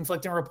some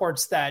conflicting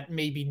reports that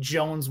maybe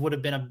Jones would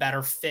have been a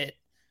better fit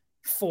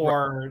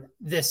for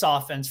this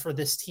offense, for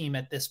this team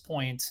at this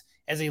point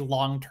as a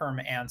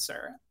long-term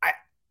answer.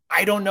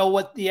 I don't know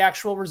what the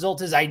actual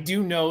result is. I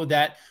do know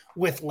that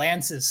with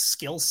Lance's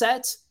skill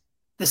set,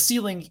 the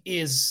ceiling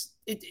is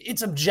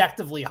it's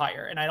objectively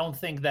higher. And I don't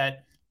think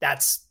that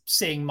that's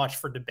saying much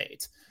for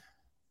debate.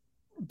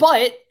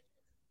 But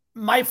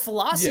my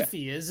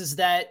philosophy is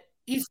that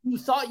if you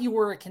thought you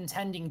were a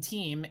contending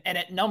team and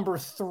at number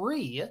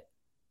three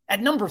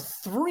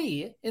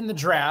in the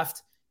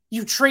draft,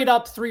 you trade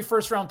up 3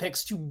 first-round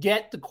picks to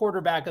get the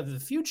quarterback of the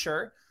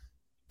future,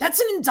 that's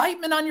an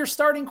indictment on your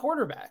starting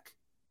quarterback.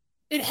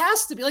 It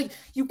has to be. Like,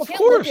 you can't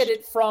look at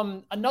it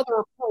from another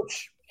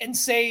approach and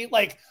say,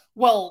 like,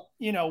 well,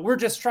 we're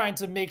just trying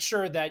to make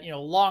sure that,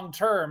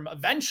 long-term,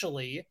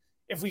 eventually,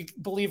 if we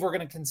believe we're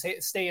going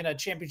to stay in a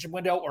championship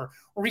window or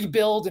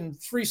rebuild and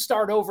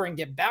restart over and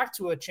get back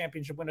to a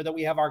championship window, that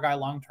we have our guy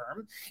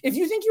long-term. If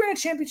you think you're in a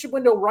championship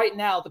window right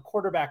now, the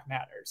quarterback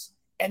matters.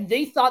 And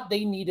they thought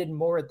they needed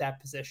more at that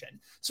position.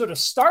 So to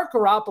start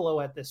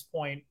Garoppolo at this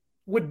point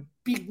would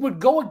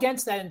go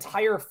against that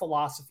entire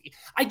philosophy.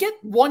 I get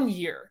 1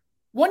 year.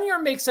 1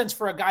 year makes sense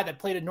for a guy that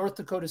played at North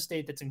Dakota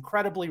State that's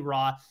incredibly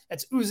raw,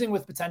 that's oozing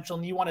with potential,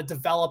 and you want to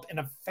develop in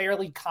a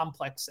fairly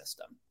complex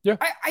system. Yeah.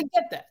 I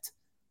get that.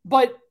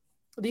 But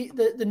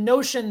the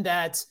notion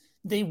that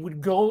they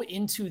would go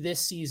into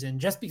this season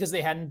just because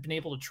they hadn't been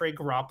able to trade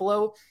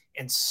Garoppolo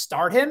and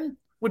start him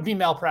would be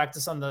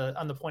malpractice on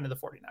the point of the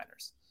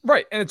 49ers.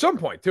 Right. And at some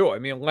point, too, I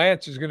mean,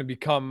 Lance is going to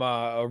become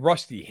a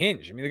rusty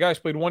hinge. I mean, the guy's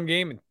played one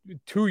game in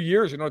 2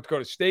 years at North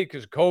Dakota State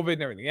because of COVID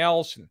and everything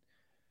else.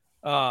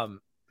 And,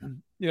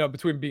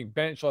 between being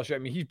benched last year,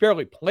 I mean, he's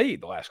barely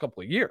played the last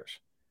couple of years.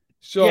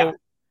 So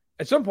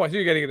at some point,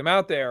 you got to get him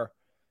out there.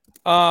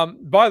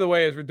 By the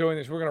way, as we're doing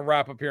this, we're going to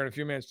wrap up here in a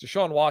few minutes.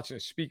 Deshaun Watson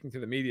is speaking to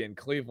the media in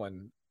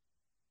Cleveland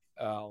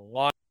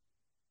live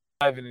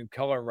and in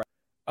color.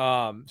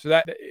 So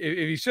that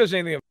if he says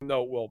anything of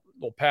note,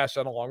 we'll pass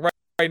that along.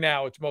 Right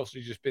now, it's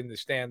mostly just been the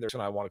standards,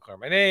 and I want to clear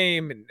my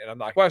name, and I'm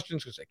not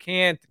questions because I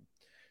can't,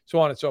 so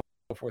on and so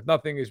forth.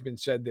 Nothing has been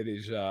said that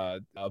is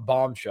a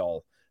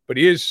bombshell, but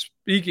he is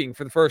speaking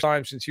for the first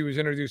time since he was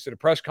introduced at a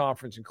press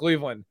conference in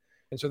Cleveland,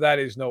 and so that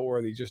is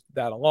noteworthy, just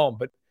that alone.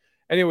 But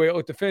anyway,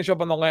 look, to finish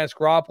up on the Lance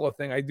Garoppolo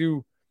thing, I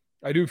do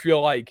feel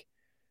like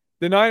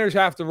the Niners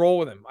have to roll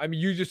with him. I mean,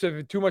 you just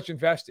have too much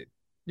invested.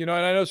 And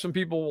I know some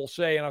people will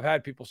say, and I've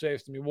had people say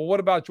this to me, well,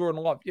 what about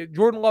Jordan Love? Yeah,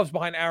 Jordan Love's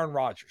behind Aaron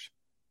Rodgers.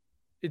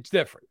 It's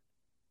different.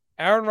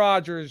 Aaron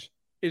Rodgers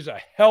is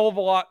a hell of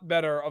a lot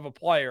better of a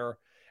player.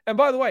 And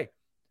by the way,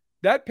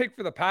 that pick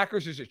for the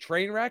Packers is a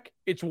train wreck.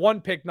 It's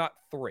one pick, not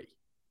three.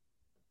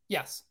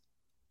 Yes.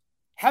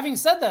 Having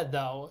said that,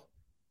 though,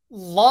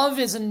 Love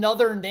is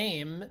another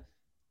name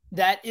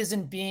that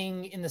isn't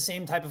being in the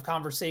same type of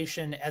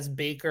conversation as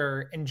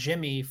Baker and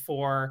Jimmy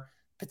for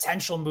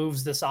potential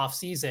moves this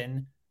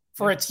offseason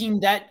for a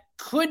team that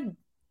could,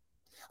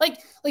 like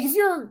if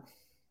you're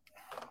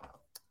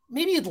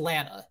maybe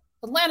Atlanta.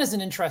 Atlanta's an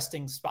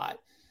interesting spot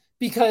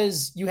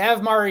because you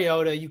have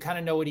Mariota. You kind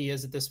of know what he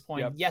is at this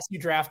point. Yep. Yes, you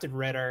drafted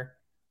Ritter,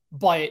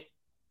 but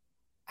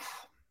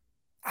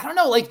I don't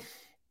know. Like,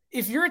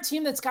 if you're a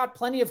team that's got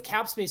plenty of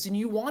cap space and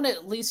you want to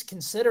at least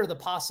consider the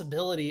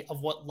possibility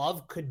of what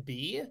Love could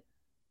be,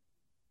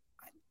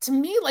 to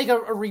me, like a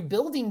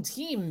rebuilding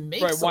team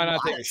makes why not a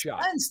lot take a of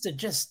shot? sense to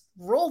just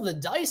roll the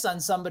dice on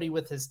somebody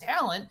with his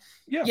talent.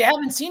 Yeah. You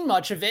haven't seen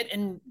much of it,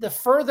 and the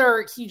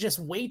further he just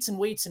waits and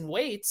waits and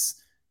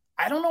waits,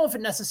 I don't know if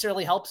it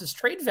necessarily helps his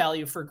trade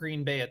value for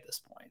Green Bay at this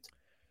point.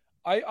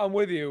 I'm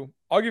with you.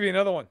 I'll give you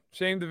another one.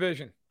 Same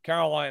division,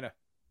 Carolina.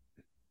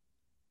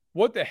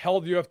 What the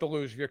hell do you have to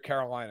lose if you're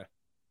Carolina?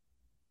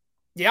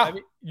 Yeah. I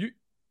mean,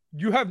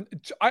 you have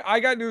 – I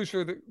got news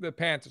for the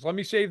Panthers. Let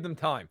me save them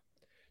time.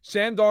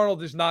 Sam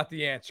Darnold is not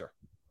the answer,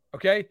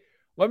 okay?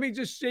 Let me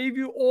just save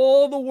you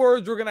all the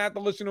words we're going to have to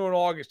listen to in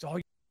August. Oh,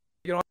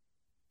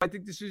 I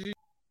think this is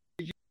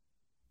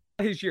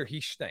his year.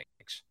 He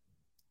stinks.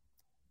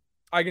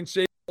 I can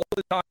say all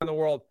the time in the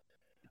world.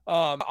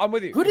 I'm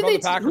with you. Who did they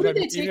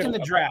take in the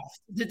draft?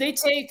 Did they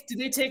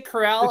take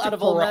Corral out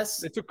of Ole Miss?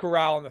 They took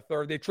Corral in the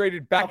third. They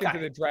traded back into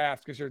the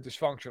draft because they're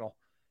dysfunctional,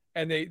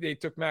 and they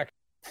took Matt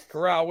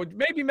Corral. Which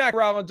maybe Matt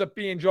Corral ends up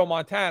being Joe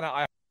Montana.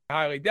 I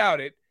highly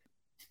doubt it.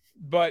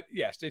 But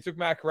yes, they took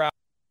Matt Corral,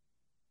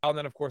 and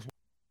then of course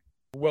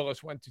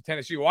Willis went to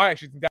Tennessee. Well, I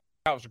actually think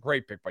that was a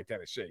great pick by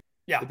Tennessee.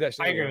 Yeah,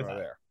 I agree with that.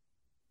 There.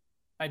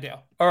 I do.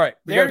 All right.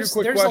 There's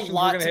a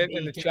lot to hit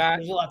in the chat.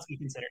 There's a lot to be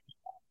considered.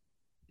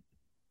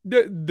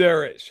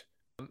 There is.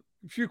 A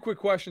few quick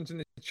questions in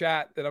the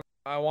chat that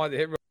I wanted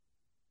to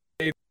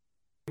hit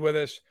with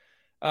us.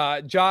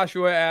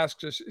 Joshua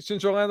asks us,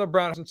 since Orlando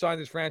Brown hasn't signed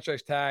his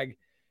franchise tag,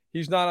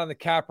 he's not on the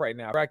cap right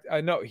now, correct?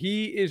 No,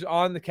 he is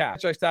on the cap.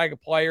 Franchise tag a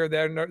player,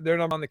 they're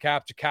not on the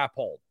cap, it's a cap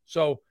hold.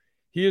 So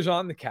he is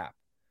on the cap.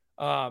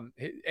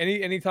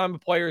 Anytime a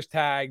player is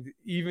tagged,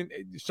 even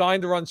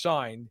signed or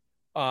unsigned,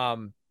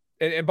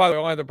 and by the way,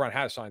 Orlando Brown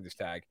has signed this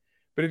tag.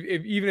 But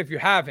even if you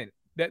haven't,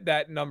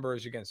 that number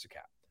is against the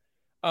cap.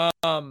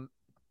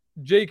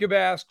 Jacob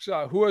asks,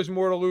 who has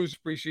more to lose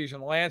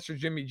preseason, Lance or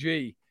Jimmy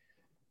G?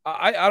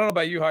 I don't know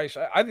about you, Heiss.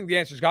 I think the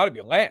answer's got to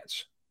be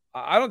Lance.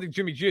 I don't think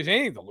Jimmy G has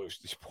anything to lose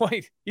at this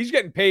point. He's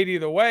getting paid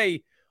either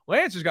way.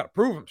 Lance has got to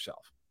prove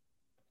himself.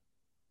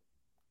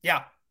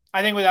 Yeah,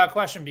 I think without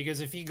question,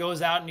 because if he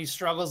goes out and he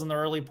struggles in the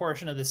early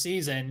portion of the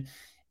season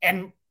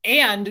and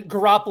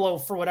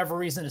Garoppolo, for whatever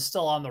reason, is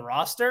still on the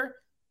roster,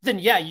 then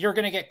yeah, you're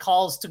going to get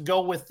calls to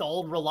go with the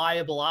old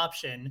reliable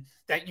option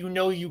that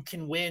you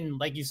can win,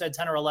 like you said,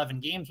 10 or 11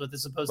 games with,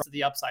 as opposed to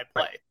the upside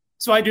play. Right.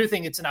 So I do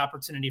think it's an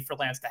opportunity for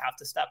Lance to have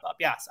to step up.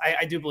 Yes,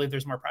 I do believe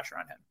there's more pressure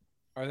on him.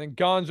 I think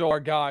Gonzo, our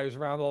guy who's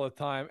around all the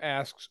time,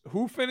 asks,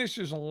 who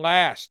finishes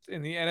last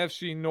in the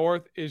NFC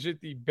North? Is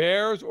it the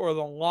Bears or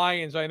the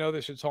Lions? I know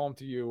this hits home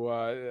to you,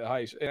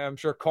 Heiss, and I'm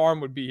sure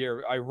Carm would be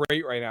here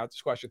irate right now at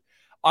this question.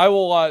 I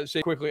will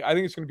say quickly, I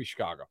think it's going to be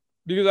Chicago,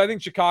 because I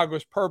think Chicago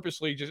is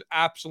purposely just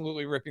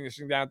absolutely ripping this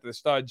thing down to the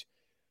studs.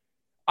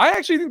 I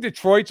actually think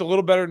Detroit's a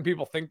little better than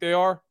people think they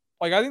are.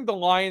 Like, I think the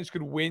Lions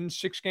could win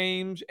 6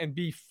 games and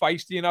be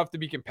feisty enough to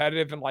be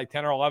competitive in like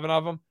 10 or 11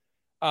 of them.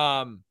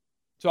 So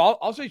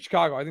I'll say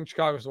Chicago. I think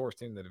Chicago's the worst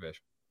team in the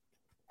division.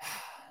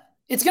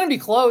 It's going to be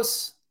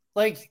close.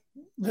 Like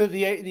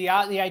the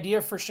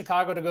idea for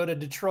Chicago to go to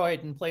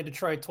Detroit and play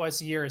Detroit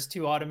twice a year as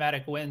 2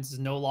 automatic wins is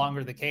no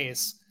longer the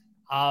case.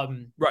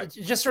 Right.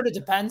 It just sort of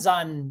depends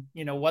on,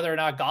 whether or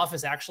not Goff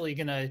is actually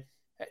going to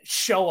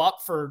show up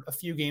for a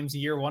few games a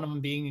year, one of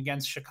them being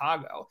against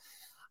Chicago.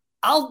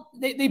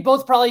 They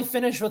both probably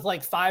finish with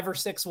like 5 or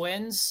 6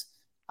 wins.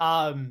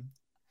 I'll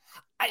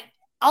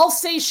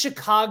say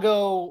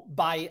Chicago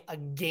by a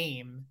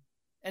game,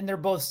 and they're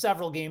both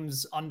several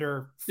games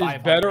under 500.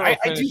 Is better or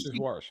finishes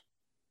worse?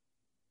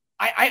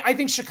 I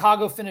think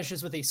Chicago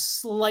finishes with a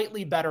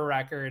slightly better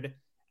record,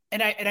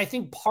 and I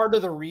think part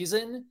of the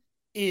reason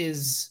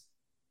is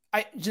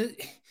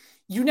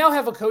you now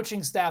have a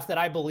coaching staff that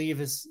I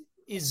believe is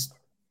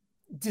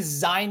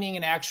designing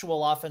an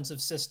actual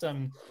offensive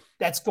system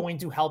that's going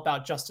to help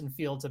out Justin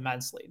Fields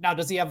immensely. Now,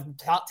 does he have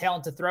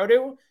talent to throw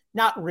to?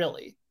 Not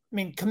really. I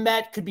mean,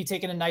 Kmet could be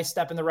taking a nice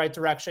step in the right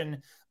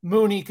direction.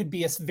 Mooney could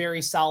be a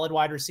very solid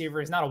wide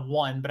receiver. He's not a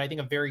 1, but I think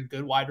a very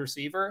good wide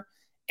receiver.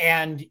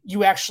 And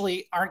you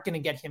actually aren't going to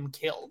get him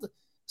killed.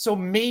 So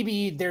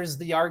maybe there's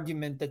the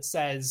argument that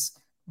says,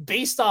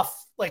 based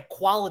off like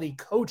quality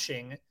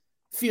coaching,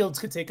 Fields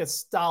could take a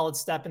solid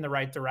step in the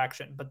right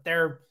direction. But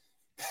they're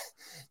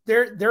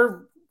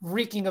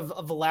reeking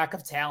of a lack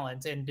of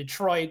talent, and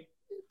Detroit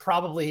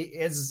probably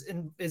has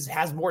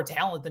more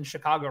talent than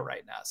Chicago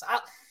right now. So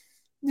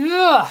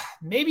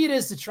maybe it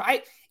is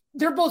Detroit.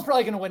 They're both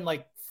probably going to win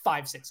like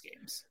 5-6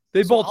 games.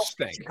 They both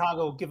stink.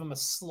 Chicago give them a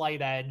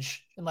slight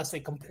edge unless they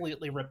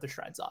completely rip the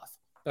shreds off.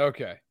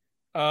 Okay.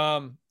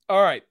 All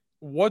right.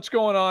 What's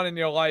going on in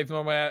your life?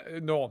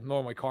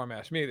 Normally Carm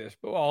asked me this,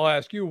 but I'll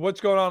ask you,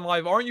 what's going on in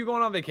life? Aren't you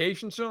going on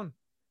vacation soon?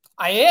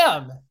 I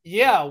am.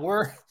 Yeah,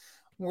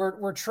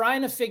 we're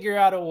trying to figure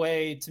out a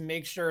way to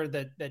make sure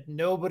that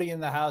nobody in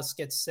the house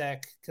gets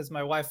sick, because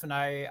my wife and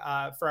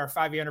I, for our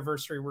 5-year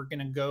anniversary, we're going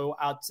to go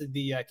out to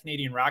the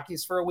Canadian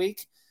Rockies for a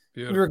week.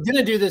 Beautiful. We were going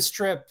to do this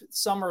trip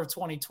summer of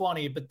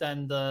 2020, but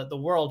then the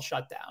world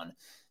shut down.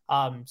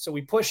 So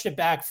we pushed it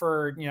back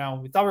for, we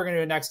thought we were going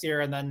to do it next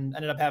year, and then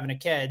ended up having a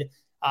kid.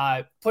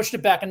 Pushed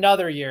it back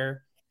another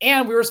year.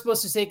 And we were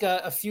supposed to take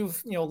a few,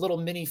 little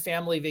mini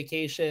family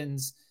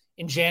vacations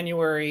in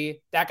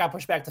January. That got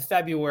pushed back to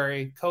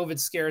February. COVID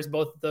scares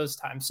both of those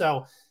times.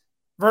 So,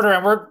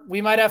 Verderam,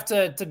 we might have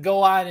to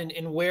go on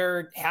and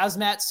wear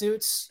hazmat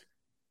suits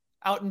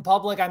out in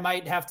public. I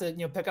might have to,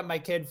 pick up my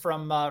kid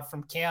from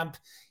camp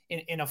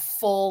in a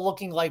full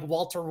looking like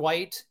Walter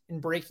White in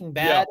Breaking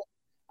Bad.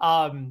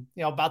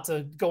 Yeah. About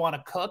to go on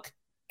a cook,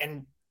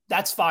 and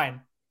that's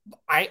fine.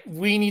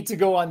 We need to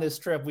go on this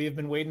trip. We have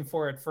been waiting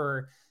for it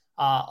for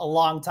a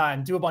long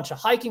time. Do a bunch of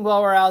hiking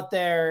while we're out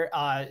there.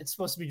 It's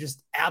supposed to be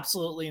just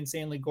absolutely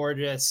insanely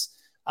gorgeous.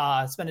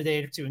 Spend a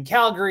day or 2 in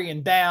Calgary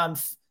and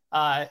Banff.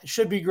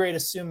 Should be great,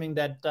 assuming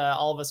that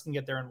all of us can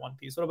get there in one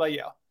piece. What about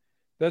you?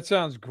 That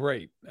sounds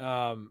great.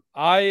 I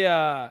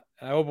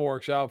hope it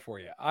works out for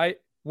you.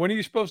 When are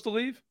you supposed to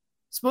leave?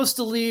 Supposed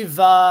to leave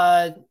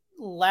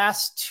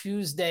last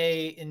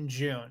Tuesday in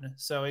June.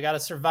 So we got to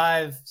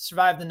survive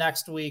the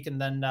next week, and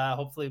then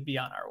hopefully be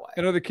on our way.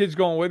 And are the kids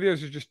going with you, or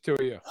is it just 2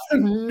 of you?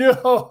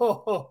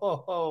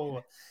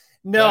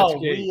 No.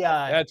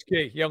 That's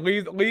key. Yeah,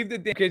 leave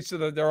the kids to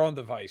their own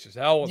devices.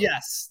 Hell,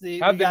 yes.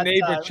 Have the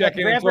neighbor check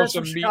in and throw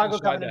some meat Chicago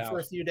inside coming the in house for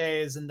a few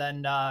days, and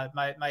then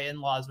my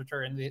in-laws, which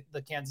are in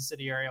the Kansas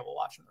City area, will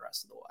watch them the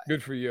rest of the way.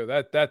 Good for you.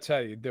 That's how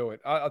you do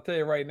it. I'll tell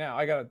you right now.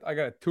 I got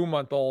a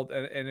 2-month-old,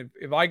 and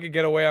if I could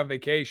get away on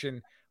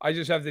vacation, I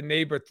just have the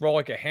neighbor throw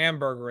like a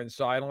hamburger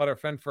inside and let her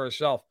fend for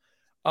herself.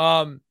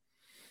 I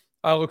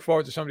look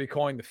forward to somebody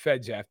calling the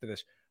feds after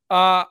this.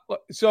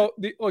 So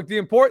the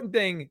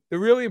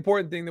really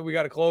important thing that we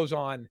got to close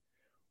on,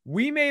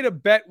 we made a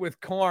bet with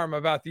Carm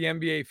about the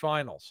NBA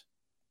Finals.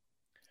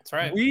 That's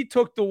right. We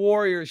took the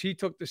Warriors. He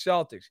took the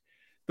Celtics.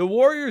 The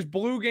Warriors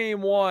blew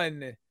game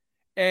 1,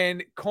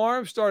 and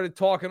Carm started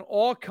talking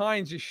all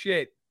kinds of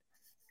shit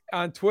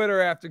on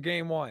Twitter after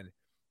game 1.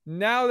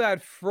 Now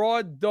that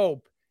fraud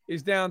dope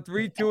is down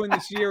 3-2 in the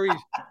series.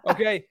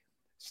 Okay.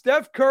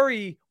 Steph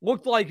Curry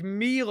looked like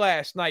me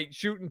last night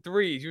shooting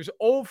threes. He was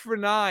 0 for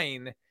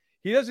 9.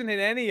 He doesn't hit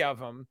any of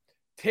them.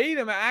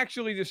 Tatum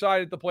actually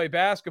decided to play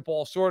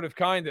basketball, sort of,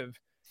 kind of.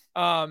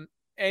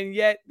 And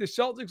yet the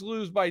Celtics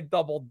lose by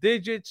double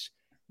digits.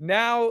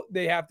 Now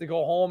they have to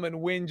go home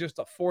and win just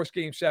a forced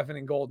game 7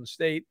 in Golden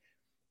State.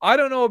 I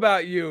don't know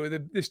about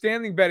you. The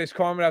standing bet is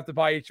Carm would have to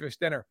buy each of us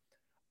dinner.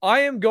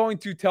 I am going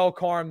to tell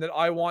Carm that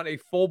I want a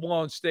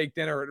full-blown steak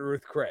dinner at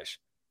Ruth Chris.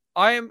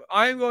 I am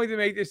going to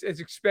make this as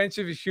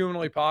expensive as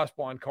humanly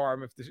possible on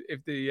Carm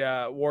if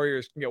the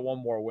Warriors can get one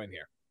more win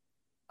here.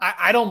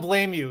 I don't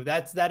blame you.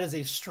 That is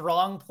a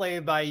strong play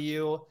by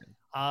you.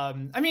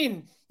 I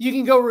mean, you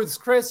can go Ruth's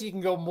Chris, you can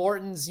go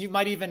Morton's. You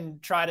might even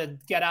try to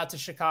get out to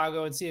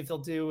Chicago and see if they'll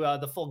do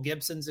the full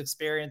Gibson's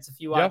experience if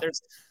you want.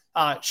 There's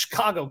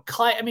Chicago.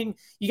 I mean,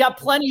 you got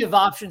plenty of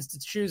options to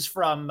choose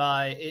from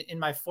in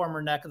my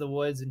former neck of the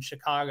woods in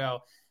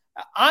Chicago.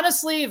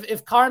 Honestly,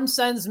 if Carm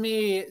sends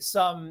me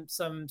some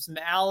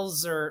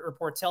Al's or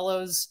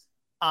Portillo's,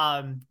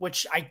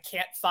 which I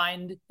can't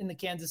find in the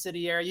Kansas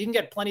City area, you can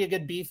get plenty of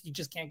good beef. You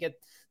just can't get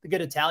the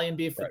good Italian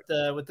beef with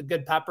the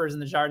good peppers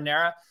and the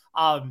giardiniera.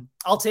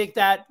 I'll take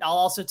that. I'll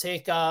also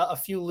take a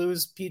few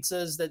Lou's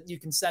pizzas that you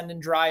can send in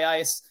dry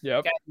ice. Yep.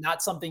 Again,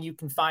 not something you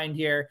can find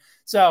here.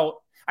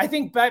 So I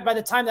think by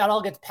the time that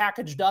all gets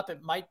packaged up,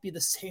 it might be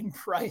the same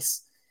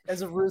price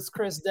as a Ruth's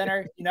Chris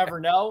dinner. You never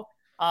know.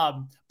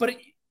 But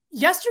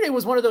yesterday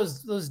was one of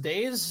those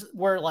days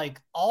where like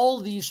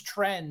all these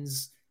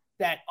trends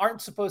that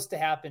aren't supposed to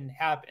happen.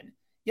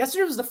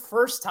 Yesterday was the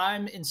first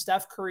time in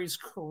Steph Curry's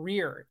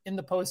career in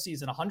the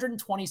postseason,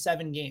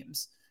 127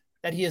 games,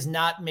 that he has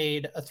not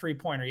made a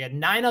three-pointer. He had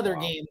 9 other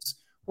games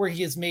where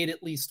he has made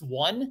at least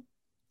one.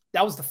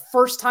 That was the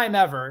first time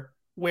ever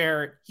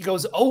where he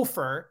goes 0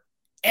 for,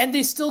 and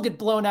they still get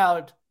blown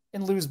out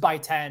and lose by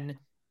 10.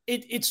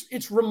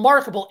 It's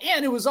remarkable.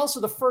 And it was also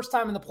the first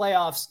time in the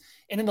playoffs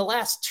and in the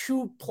last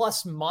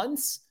 2+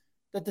 months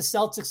that the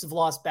Celtics have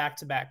lost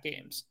back-to-back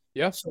games.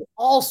 Yeah. So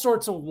all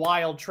sorts of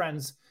wild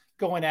trends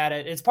going at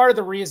it. It's part of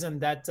the reason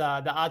that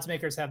the odds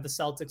makers have the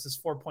Celtics as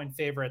 4-point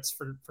favorites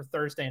for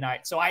Thursday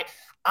night. So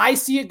I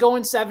see it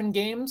going 7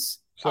 games.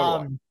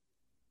 So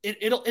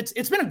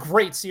it's been a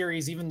great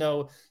series, even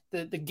though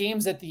the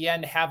games at the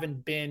end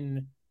haven't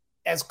been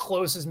as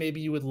close as maybe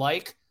you would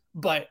like.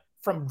 But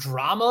from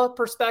drama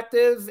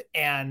perspective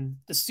and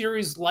the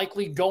series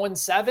likely going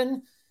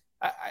 7,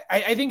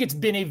 I think it's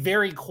been a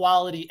very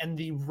quality and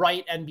the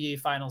right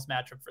NBA Finals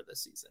matchup for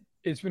this season.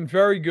 It's been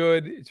very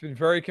good. It's been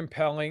very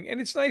compelling. And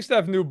it's nice to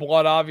have new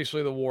blood.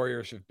 Obviously, the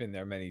Warriors have been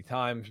there many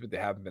times, but they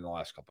haven't been the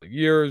last couple of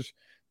years.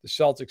 The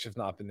Celtics have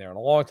not been there in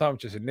a long time,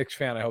 which is a Knicks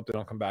fan. I hope they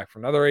don't come back for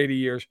another 80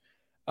 years.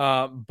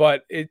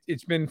 But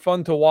it's been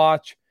fun to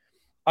watch.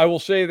 I will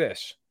say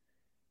this.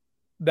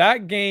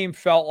 That game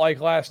felt like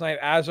last night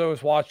as I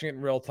was watching it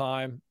in real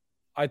time.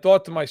 I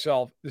thought to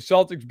myself, the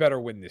Celtics better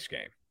win this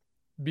game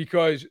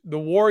because the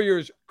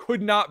Warriors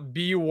could not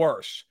be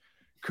worse.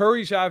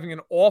 Curry's having an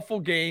awful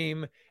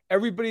game.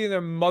 Everybody and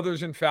their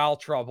mother's in foul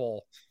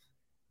trouble.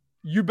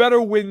 You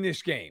better win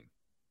this game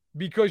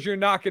because you're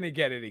not going to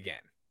get it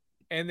again.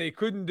 And they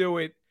couldn't do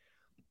it.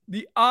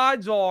 The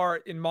odds are,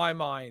 in my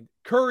mind,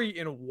 Curry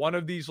in one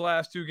of these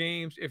last 2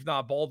 games, if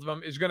not both of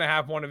them, is going to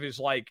have one of his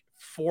like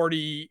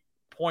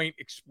 40-point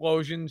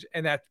explosions,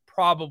 and that's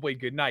probably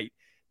good night.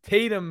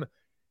 Tatum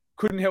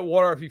couldn't hit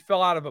water if he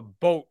fell out of a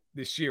boat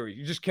this series.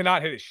 You just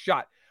cannot hit a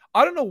shot.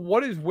 I don't know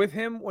what is with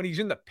him when he's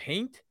in the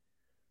paint.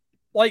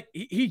 Like,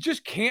 he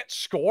just can't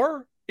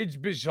score. It's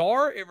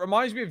bizarre. It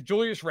reminds me of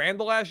Julius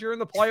Randle last year in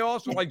the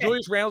playoffs. When, like,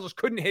 Julius Randle just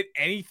couldn't hit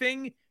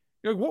anything.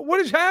 You're like, what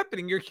is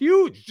happening? You're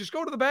huge. Just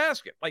go to the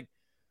basket. Like,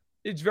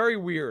 it's very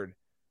weird.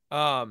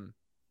 And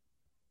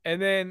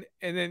then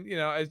you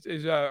know,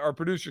 as our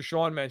producer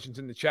Sean mentions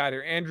in the chat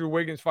here, Andrew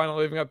Wiggins finally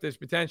living up to his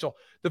potential.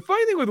 The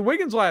funny thing with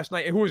Wiggins last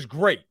night, who was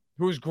great,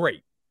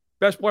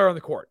 best player on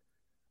the court.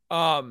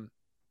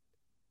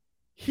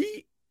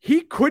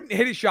 He couldn't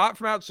hit a shot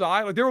from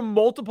outside. Like, there were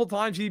multiple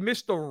times he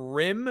missed the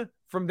rim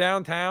from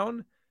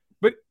downtown,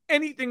 but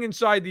anything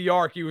inside the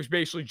arc, he was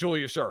basically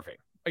Julius surfing.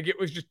 Like, it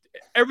was just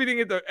everything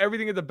at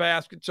the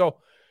basket. So,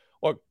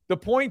 look,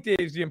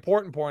 the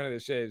important point of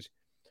this is,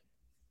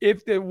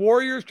 if the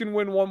Warriors can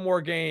win one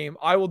more game,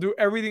 I will do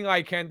everything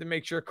I can to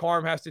make sure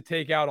Carm has to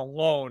take out a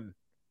loan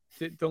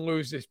to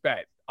lose this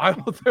bet. I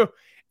will do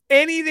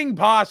anything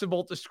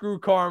possible to screw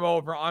Carm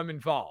over. I'm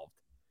involved.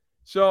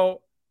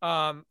 So,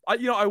 I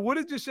would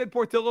have just said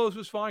Portillo's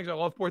was fine because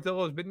I love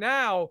Portillo's, but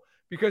now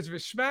because of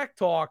his smack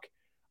talk,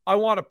 I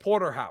want a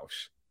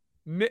porterhouse,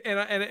 and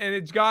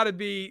it's got to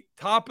be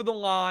top of the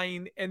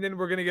line, and then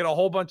we're going to get a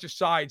whole bunch of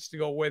sides to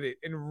go with it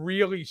and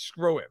really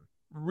screw him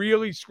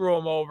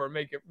over,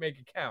 make it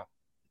count.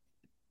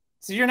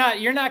 So you're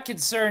not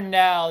concerned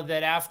now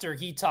that after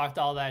he talked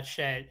all that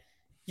shit,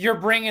 you're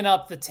bringing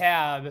up the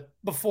tab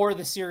before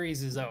the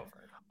series is over.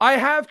 I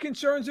have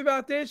concerns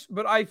about this,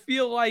 but I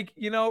feel like,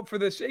 for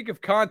the sake of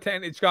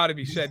content, it's got to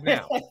be said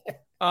now.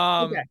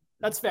 Okay,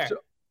 that's fair.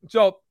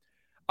 So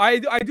I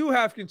do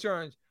have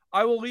concerns.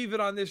 I will leave it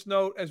on this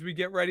note as we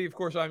get ready. Of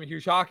course, I'm a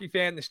huge hockey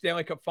fan. The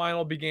Stanley Cup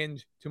final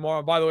begins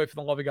tomorrow. By the way, for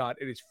the love of God,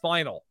 it is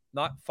final,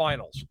 not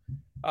finals.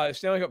 The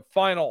Stanley Cup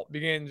final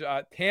begins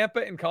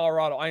Tampa and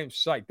Colorado. I am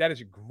psyched. That is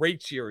a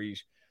great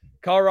series.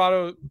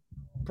 Colorado,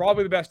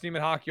 probably the best team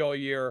in hockey all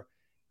year.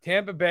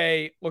 Tampa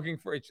Bay looking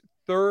for its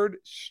 3rd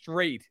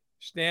straight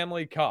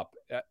Stanley Cup.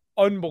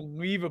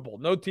 Unbelievable.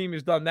 No team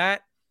has done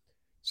that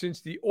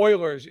since the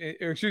Oilers,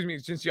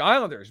 since the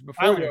Islanders,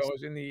 before the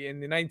Oilers in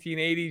the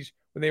 1980s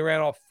when they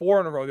ran off 4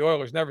 in a row. The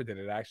Oilers never did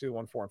it, actually. They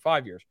won 4 in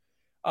 5 years.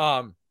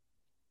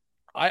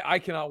 I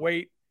cannot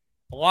wait.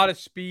 A lot of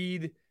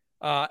speed.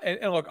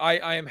 And look,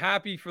 I am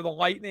happy for the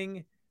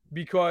Lightning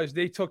because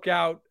they took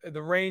out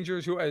the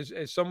Rangers, who,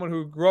 as someone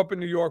who grew up in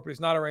New York but is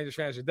not a Rangers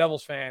fan, is a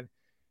Devils fan.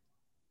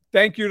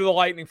 Thank you to the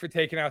Lightning for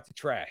taking out the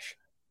trash.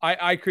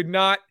 I could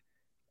not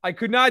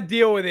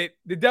deal with it.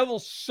 The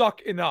Devils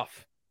suck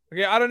enough.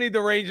 Okay, I don't need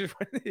the Rangers.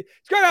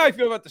 It's kind of how I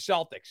feel about the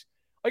Celtics.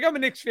 Like, I'm a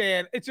Knicks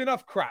fan. It's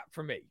enough crap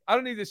for me. I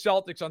don't need the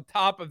Celtics on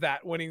top of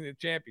that winning the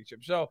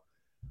championship. So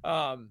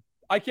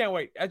I can't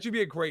wait. That should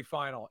be a great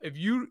final. If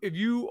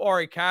you are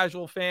a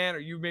casual fan or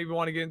you maybe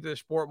want to get into the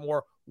sport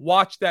more,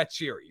 watch that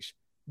series.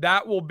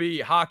 That will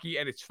be hockey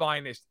at its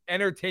finest.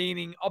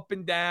 Entertaining, up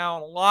and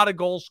down, a lot of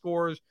goal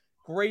scorers,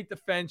 great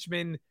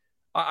defensemen.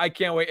 I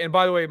can't wait. And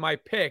by the way, my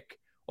pick,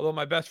 although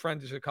my best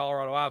friend is a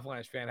Colorado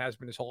Avalanche fan, has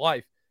been his whole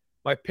life,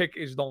 my pick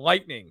is the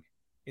Lightning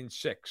in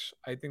 6.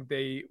 I think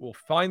they will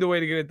find a way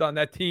to get it done.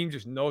 That team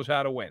just knows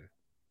how to win.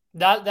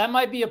 That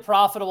might be a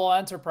profitable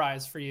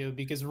enterprise for you,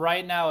 because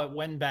right now at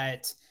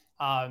WynnBET,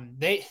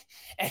 they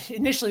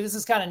initially, this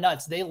is kind of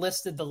nuts. They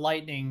listed the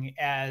Lightning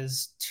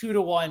as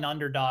 2-1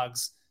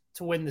 underdogs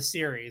to win the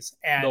series,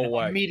 and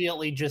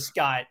immediately just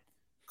got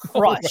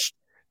crushed.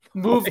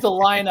 Moved the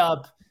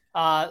lineup.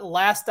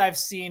 Last I've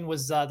seen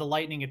was the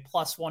Lightning at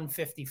plus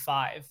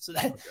 155. So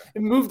that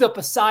it moved up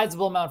a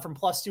sizable amount from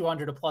plus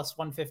 200 to plus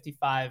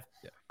 155.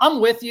 Yeah. I'm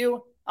with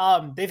you.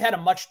 They've had a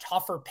much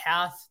tougher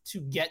path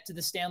to get to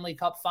the Stanley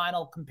Cup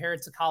final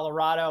compared to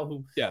Colorado,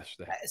 who I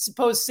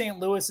suppose St.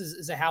 Louis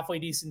is a halfway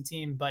decent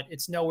team, but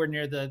it's nowhere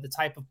near the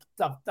type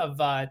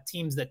of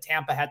teams that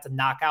Tampa had to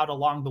knock out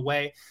along the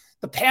way.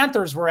 The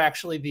Panthers were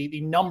actually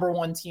the number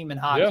one team in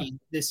hockey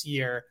this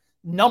year.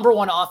 Number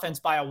one offense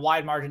by a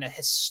wide margin, a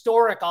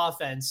historic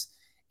offense.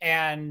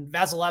 And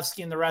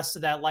Vasilevsky and the rest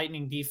of that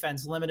Lightning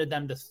defense limited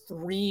them to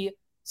 3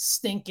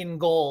 stinking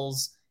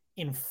goals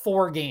in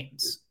 4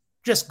 games.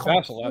 Just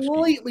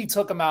completely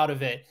took them out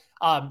of it.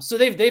 So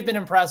they've been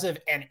impressive.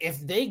 And if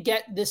they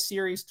get this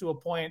series to a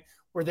point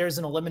where there's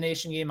an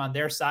elimination game on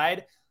their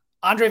side,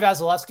 Andrei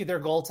Vasilevsky,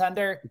 their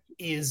goaltender,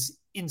 is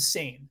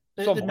insane.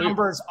 The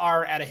numbers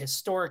are at a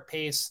historic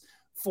pace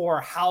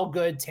for how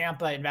good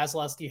Tampa and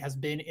Vasilevsky has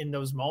been in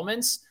those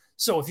moments.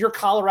 So if you're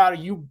Colorado,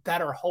 you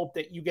better hope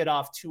that you get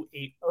off to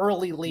an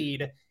early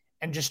lead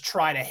and just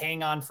try to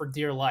hang on for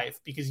dear life,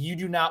 because you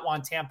do not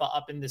want Tampa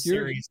up in this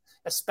series,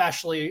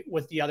 especially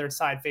with the other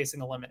side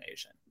facing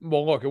elimination.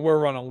 Well, look, and we're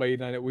running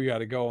late on it. We got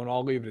to go, and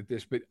I'll leave it at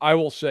this. But I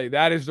will say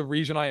that is the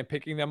reason I am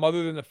picking them,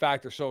 other than the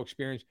fact they're so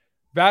experienced.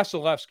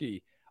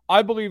 Vasilevsky,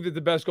 I believe that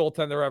the best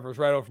goaltender ever is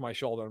right over my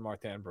shoulder in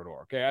Martin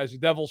Brodeur. Okay, as a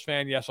Devils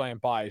fan, yes, I am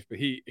biased, but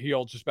he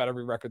holds just about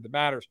every record that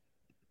matters.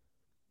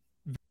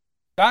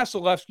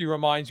 Vasilevsky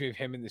reminds me of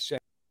him in the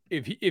sense,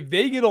 if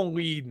they get a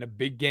lead in a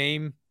big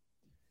game,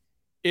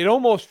 it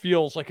almost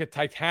feels like a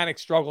titanic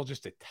struggle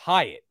just to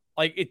tie it.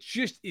 Like, it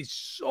just is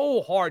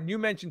so hard. And you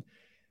mentioned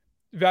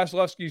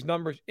Vasilevsky's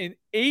numbers in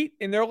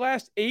their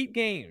last 8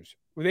 games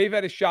where they've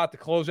had a shot to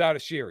close out a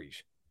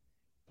series.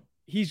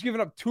 He's given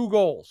up 2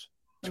 goals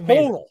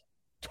total.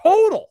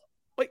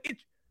 Like,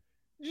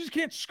 you just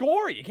can't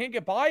score. You can't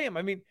get by him.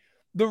 I mean,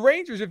 the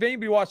Rangers, if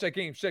anybody watched that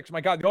game 6, my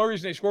God, the only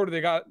reason they scored,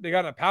 they got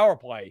in a power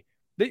play.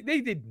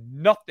 They did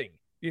nothing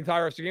the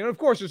entire rest of the game. And of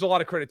course, there's a lot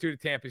of credit to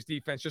Tampa's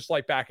defense, just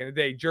like back in the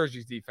day.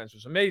 Jersey's defense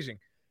was amazing.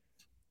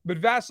 But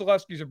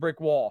Vasilevsky's a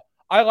brick wall.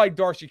 I like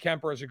Darcy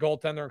Kemper as a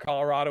goaltender in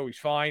Colorado. He's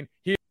fine.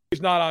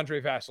 He's not Andrei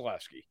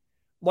Vasilevsky.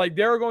 Like,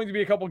 there are going to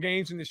be a couple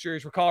games in this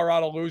series where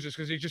Colorado loses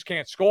because he just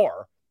can't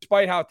score,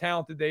 despite how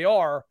talented they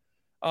are.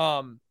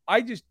 I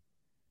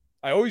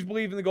always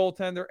believe in the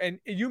goaltender. And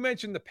you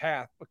mentioned the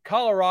path, but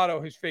Colorado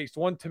has faced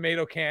one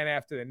tomato can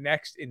after the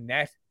next in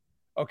net.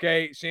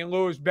 Okay, St.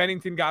 Louis,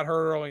 Bennington got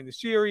hurt early in the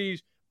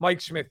series. Mike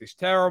Smith is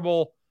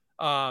terrible.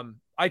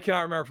 I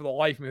cannot remember for the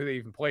life of me who they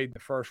even played in the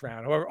first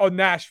round.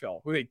 Nashville,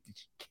 who they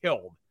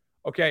killed.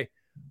 Okay.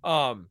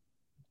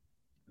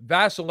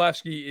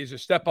 Vasilevsky is a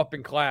step up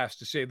in class,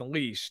 to say the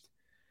least.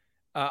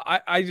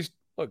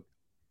 For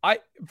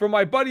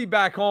my buddy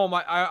back home,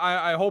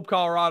 I hope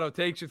Colorado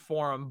takes it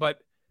for him, but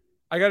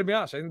I got to be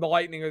honest. I think the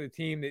Lightning are the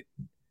team that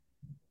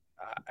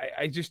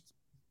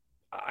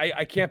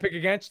I can't pick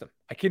against them.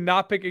 I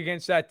cannot pick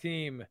against that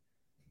team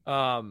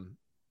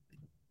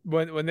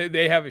when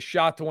they have a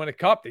shot to win a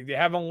cup. They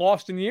haven't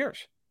lost in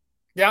years.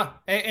 Yeah,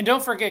 and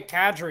don't forget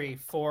Kadri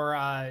for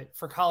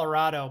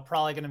Colorado,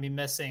 probably going to be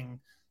missing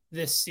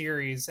this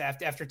series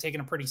after taking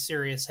a pretty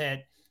serious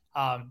hit.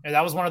 And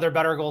that was one of their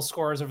better goal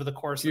scorers over the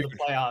course of the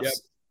playoffs.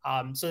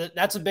 Yep. So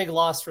that's a big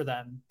loss for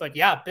them. But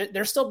yeah,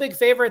 they're still big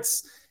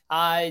favorites.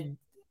 I'm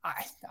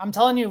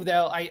telling you,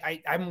 though,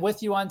 I'm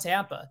with you on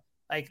Tampa.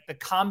 Like, the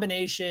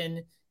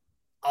combination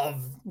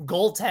of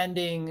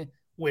goaltending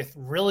with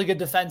really good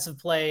defensive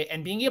play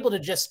and being able to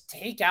just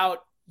take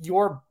out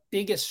your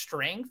biggest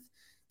strength,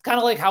 kind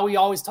of like how we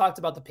always talked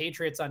about the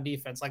Patriots on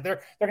defense. Like,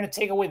 they're going to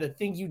take away the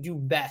thing you do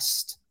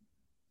best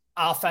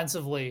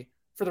offensively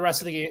for the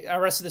rest of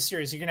the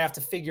series. You're going to have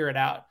to figure it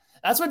out.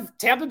 That's what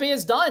Tampa Bay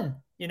has done.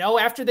 You know,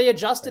 after they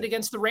adjusted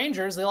against the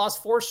Rangers, they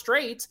lost 4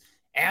 straight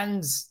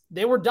and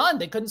they were done.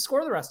 They couldn't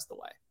score the rest of the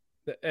way.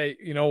 Hey,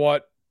 you know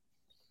what?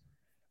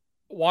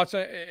 Watching,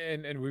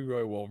 and we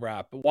really will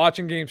wrap, but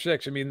watching game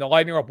 6, I mean, the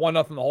Lightning are up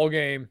 1-0 the whole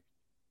game.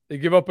 They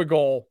give up a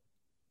goal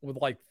with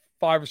like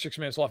 5 or 6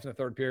 minutes left in the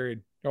third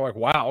period. They're like,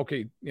 wow,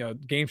 okay, you know,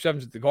 game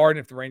 7's at the Garden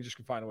if the Rangers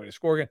can find a way to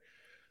score again.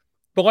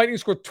 The Lightning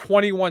scored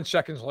 21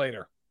 seconds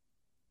later.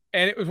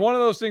 And it was one of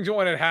those things that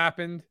when it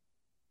happened,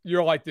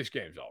 you're like, this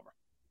game's over.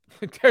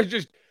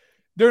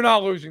 They're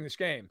not losing this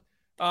game.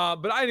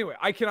 But anyway,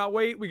 I cannot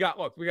wait. We got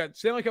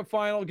Stanley Cup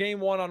Final, Game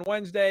 1 on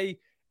Wednesday,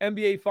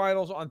 NBA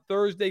Finals on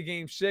Thursday,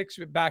 Game 6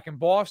 back in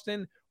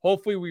Boston.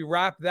 Hopefully we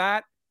wrap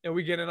that and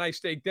we get a nice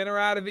steak dinner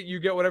out of it. You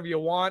get whatever you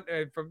want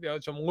from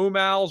some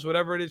Lumals,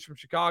 whatever it is from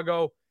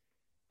Chicago.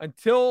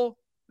 Until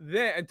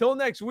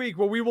next week,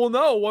 where we will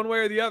know one way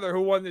or the other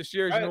who won this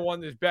series and who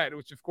won this bet,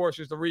 which of course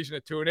is the reason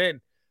to tune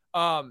in.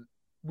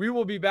 We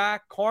will be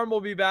back. Carm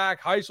will be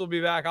back. Heist will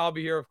be back. I'll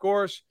be here, of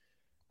course.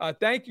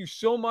 Thank you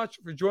so much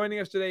for joining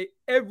us today.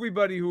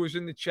 Everybody who was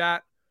in the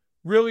chat,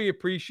 really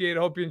appreciate it.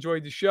 Hope you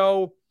enjoyed the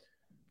show.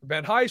 For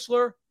Ben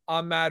Heisler,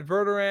 I'm Matt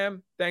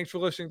Verderam. Thanks for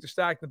listening to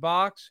Stack the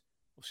Box.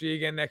 We'll see you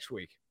again next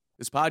week.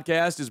 This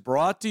podcast is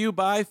brought to you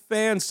by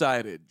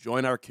Fansided.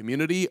 Join our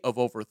community of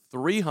over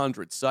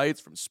 300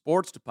 sites from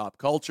sports to pop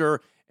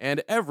culture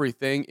and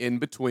everything in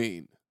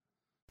between.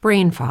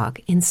 Brain fog,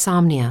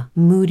 insomnia,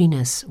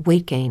 moodiness,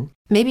 weight gain.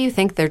 Maybe you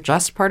think they're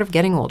just part of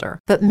getting older,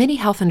 but MIDI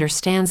Health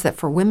understands that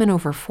for women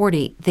over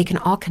 40, they can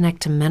all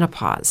connect to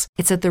menopause.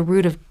 It's at the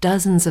root of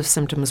dozens of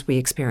symptoms we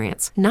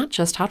experience, not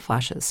just hot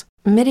flashes.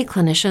 MIDI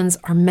clinicians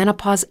are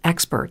menopause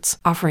experts,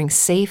 offering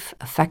safe,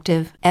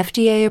 effective,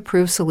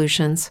 FDA-approved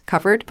solutions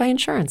covered by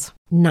insurance.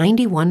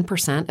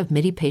 91% of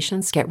MIDI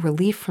patients get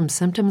relief from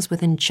symptoms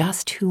within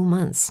just 2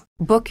 months.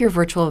 Book your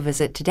virtual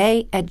visit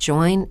today at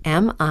joinmidi.com.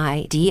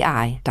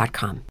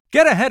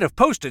 Get ahead of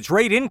postage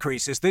rate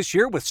increases this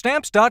year with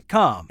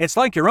Stamps.com. It's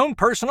like your own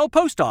personal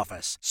post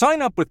office.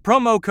 Sign up with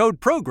promo code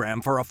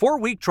PROGRAM for a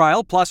 4-week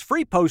trial plus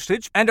free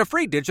postage and a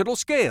free digital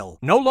scale.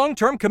 No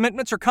long-term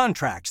commitments or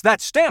contracts.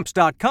 That's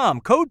Stamps.com,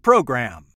 code PROGRAM.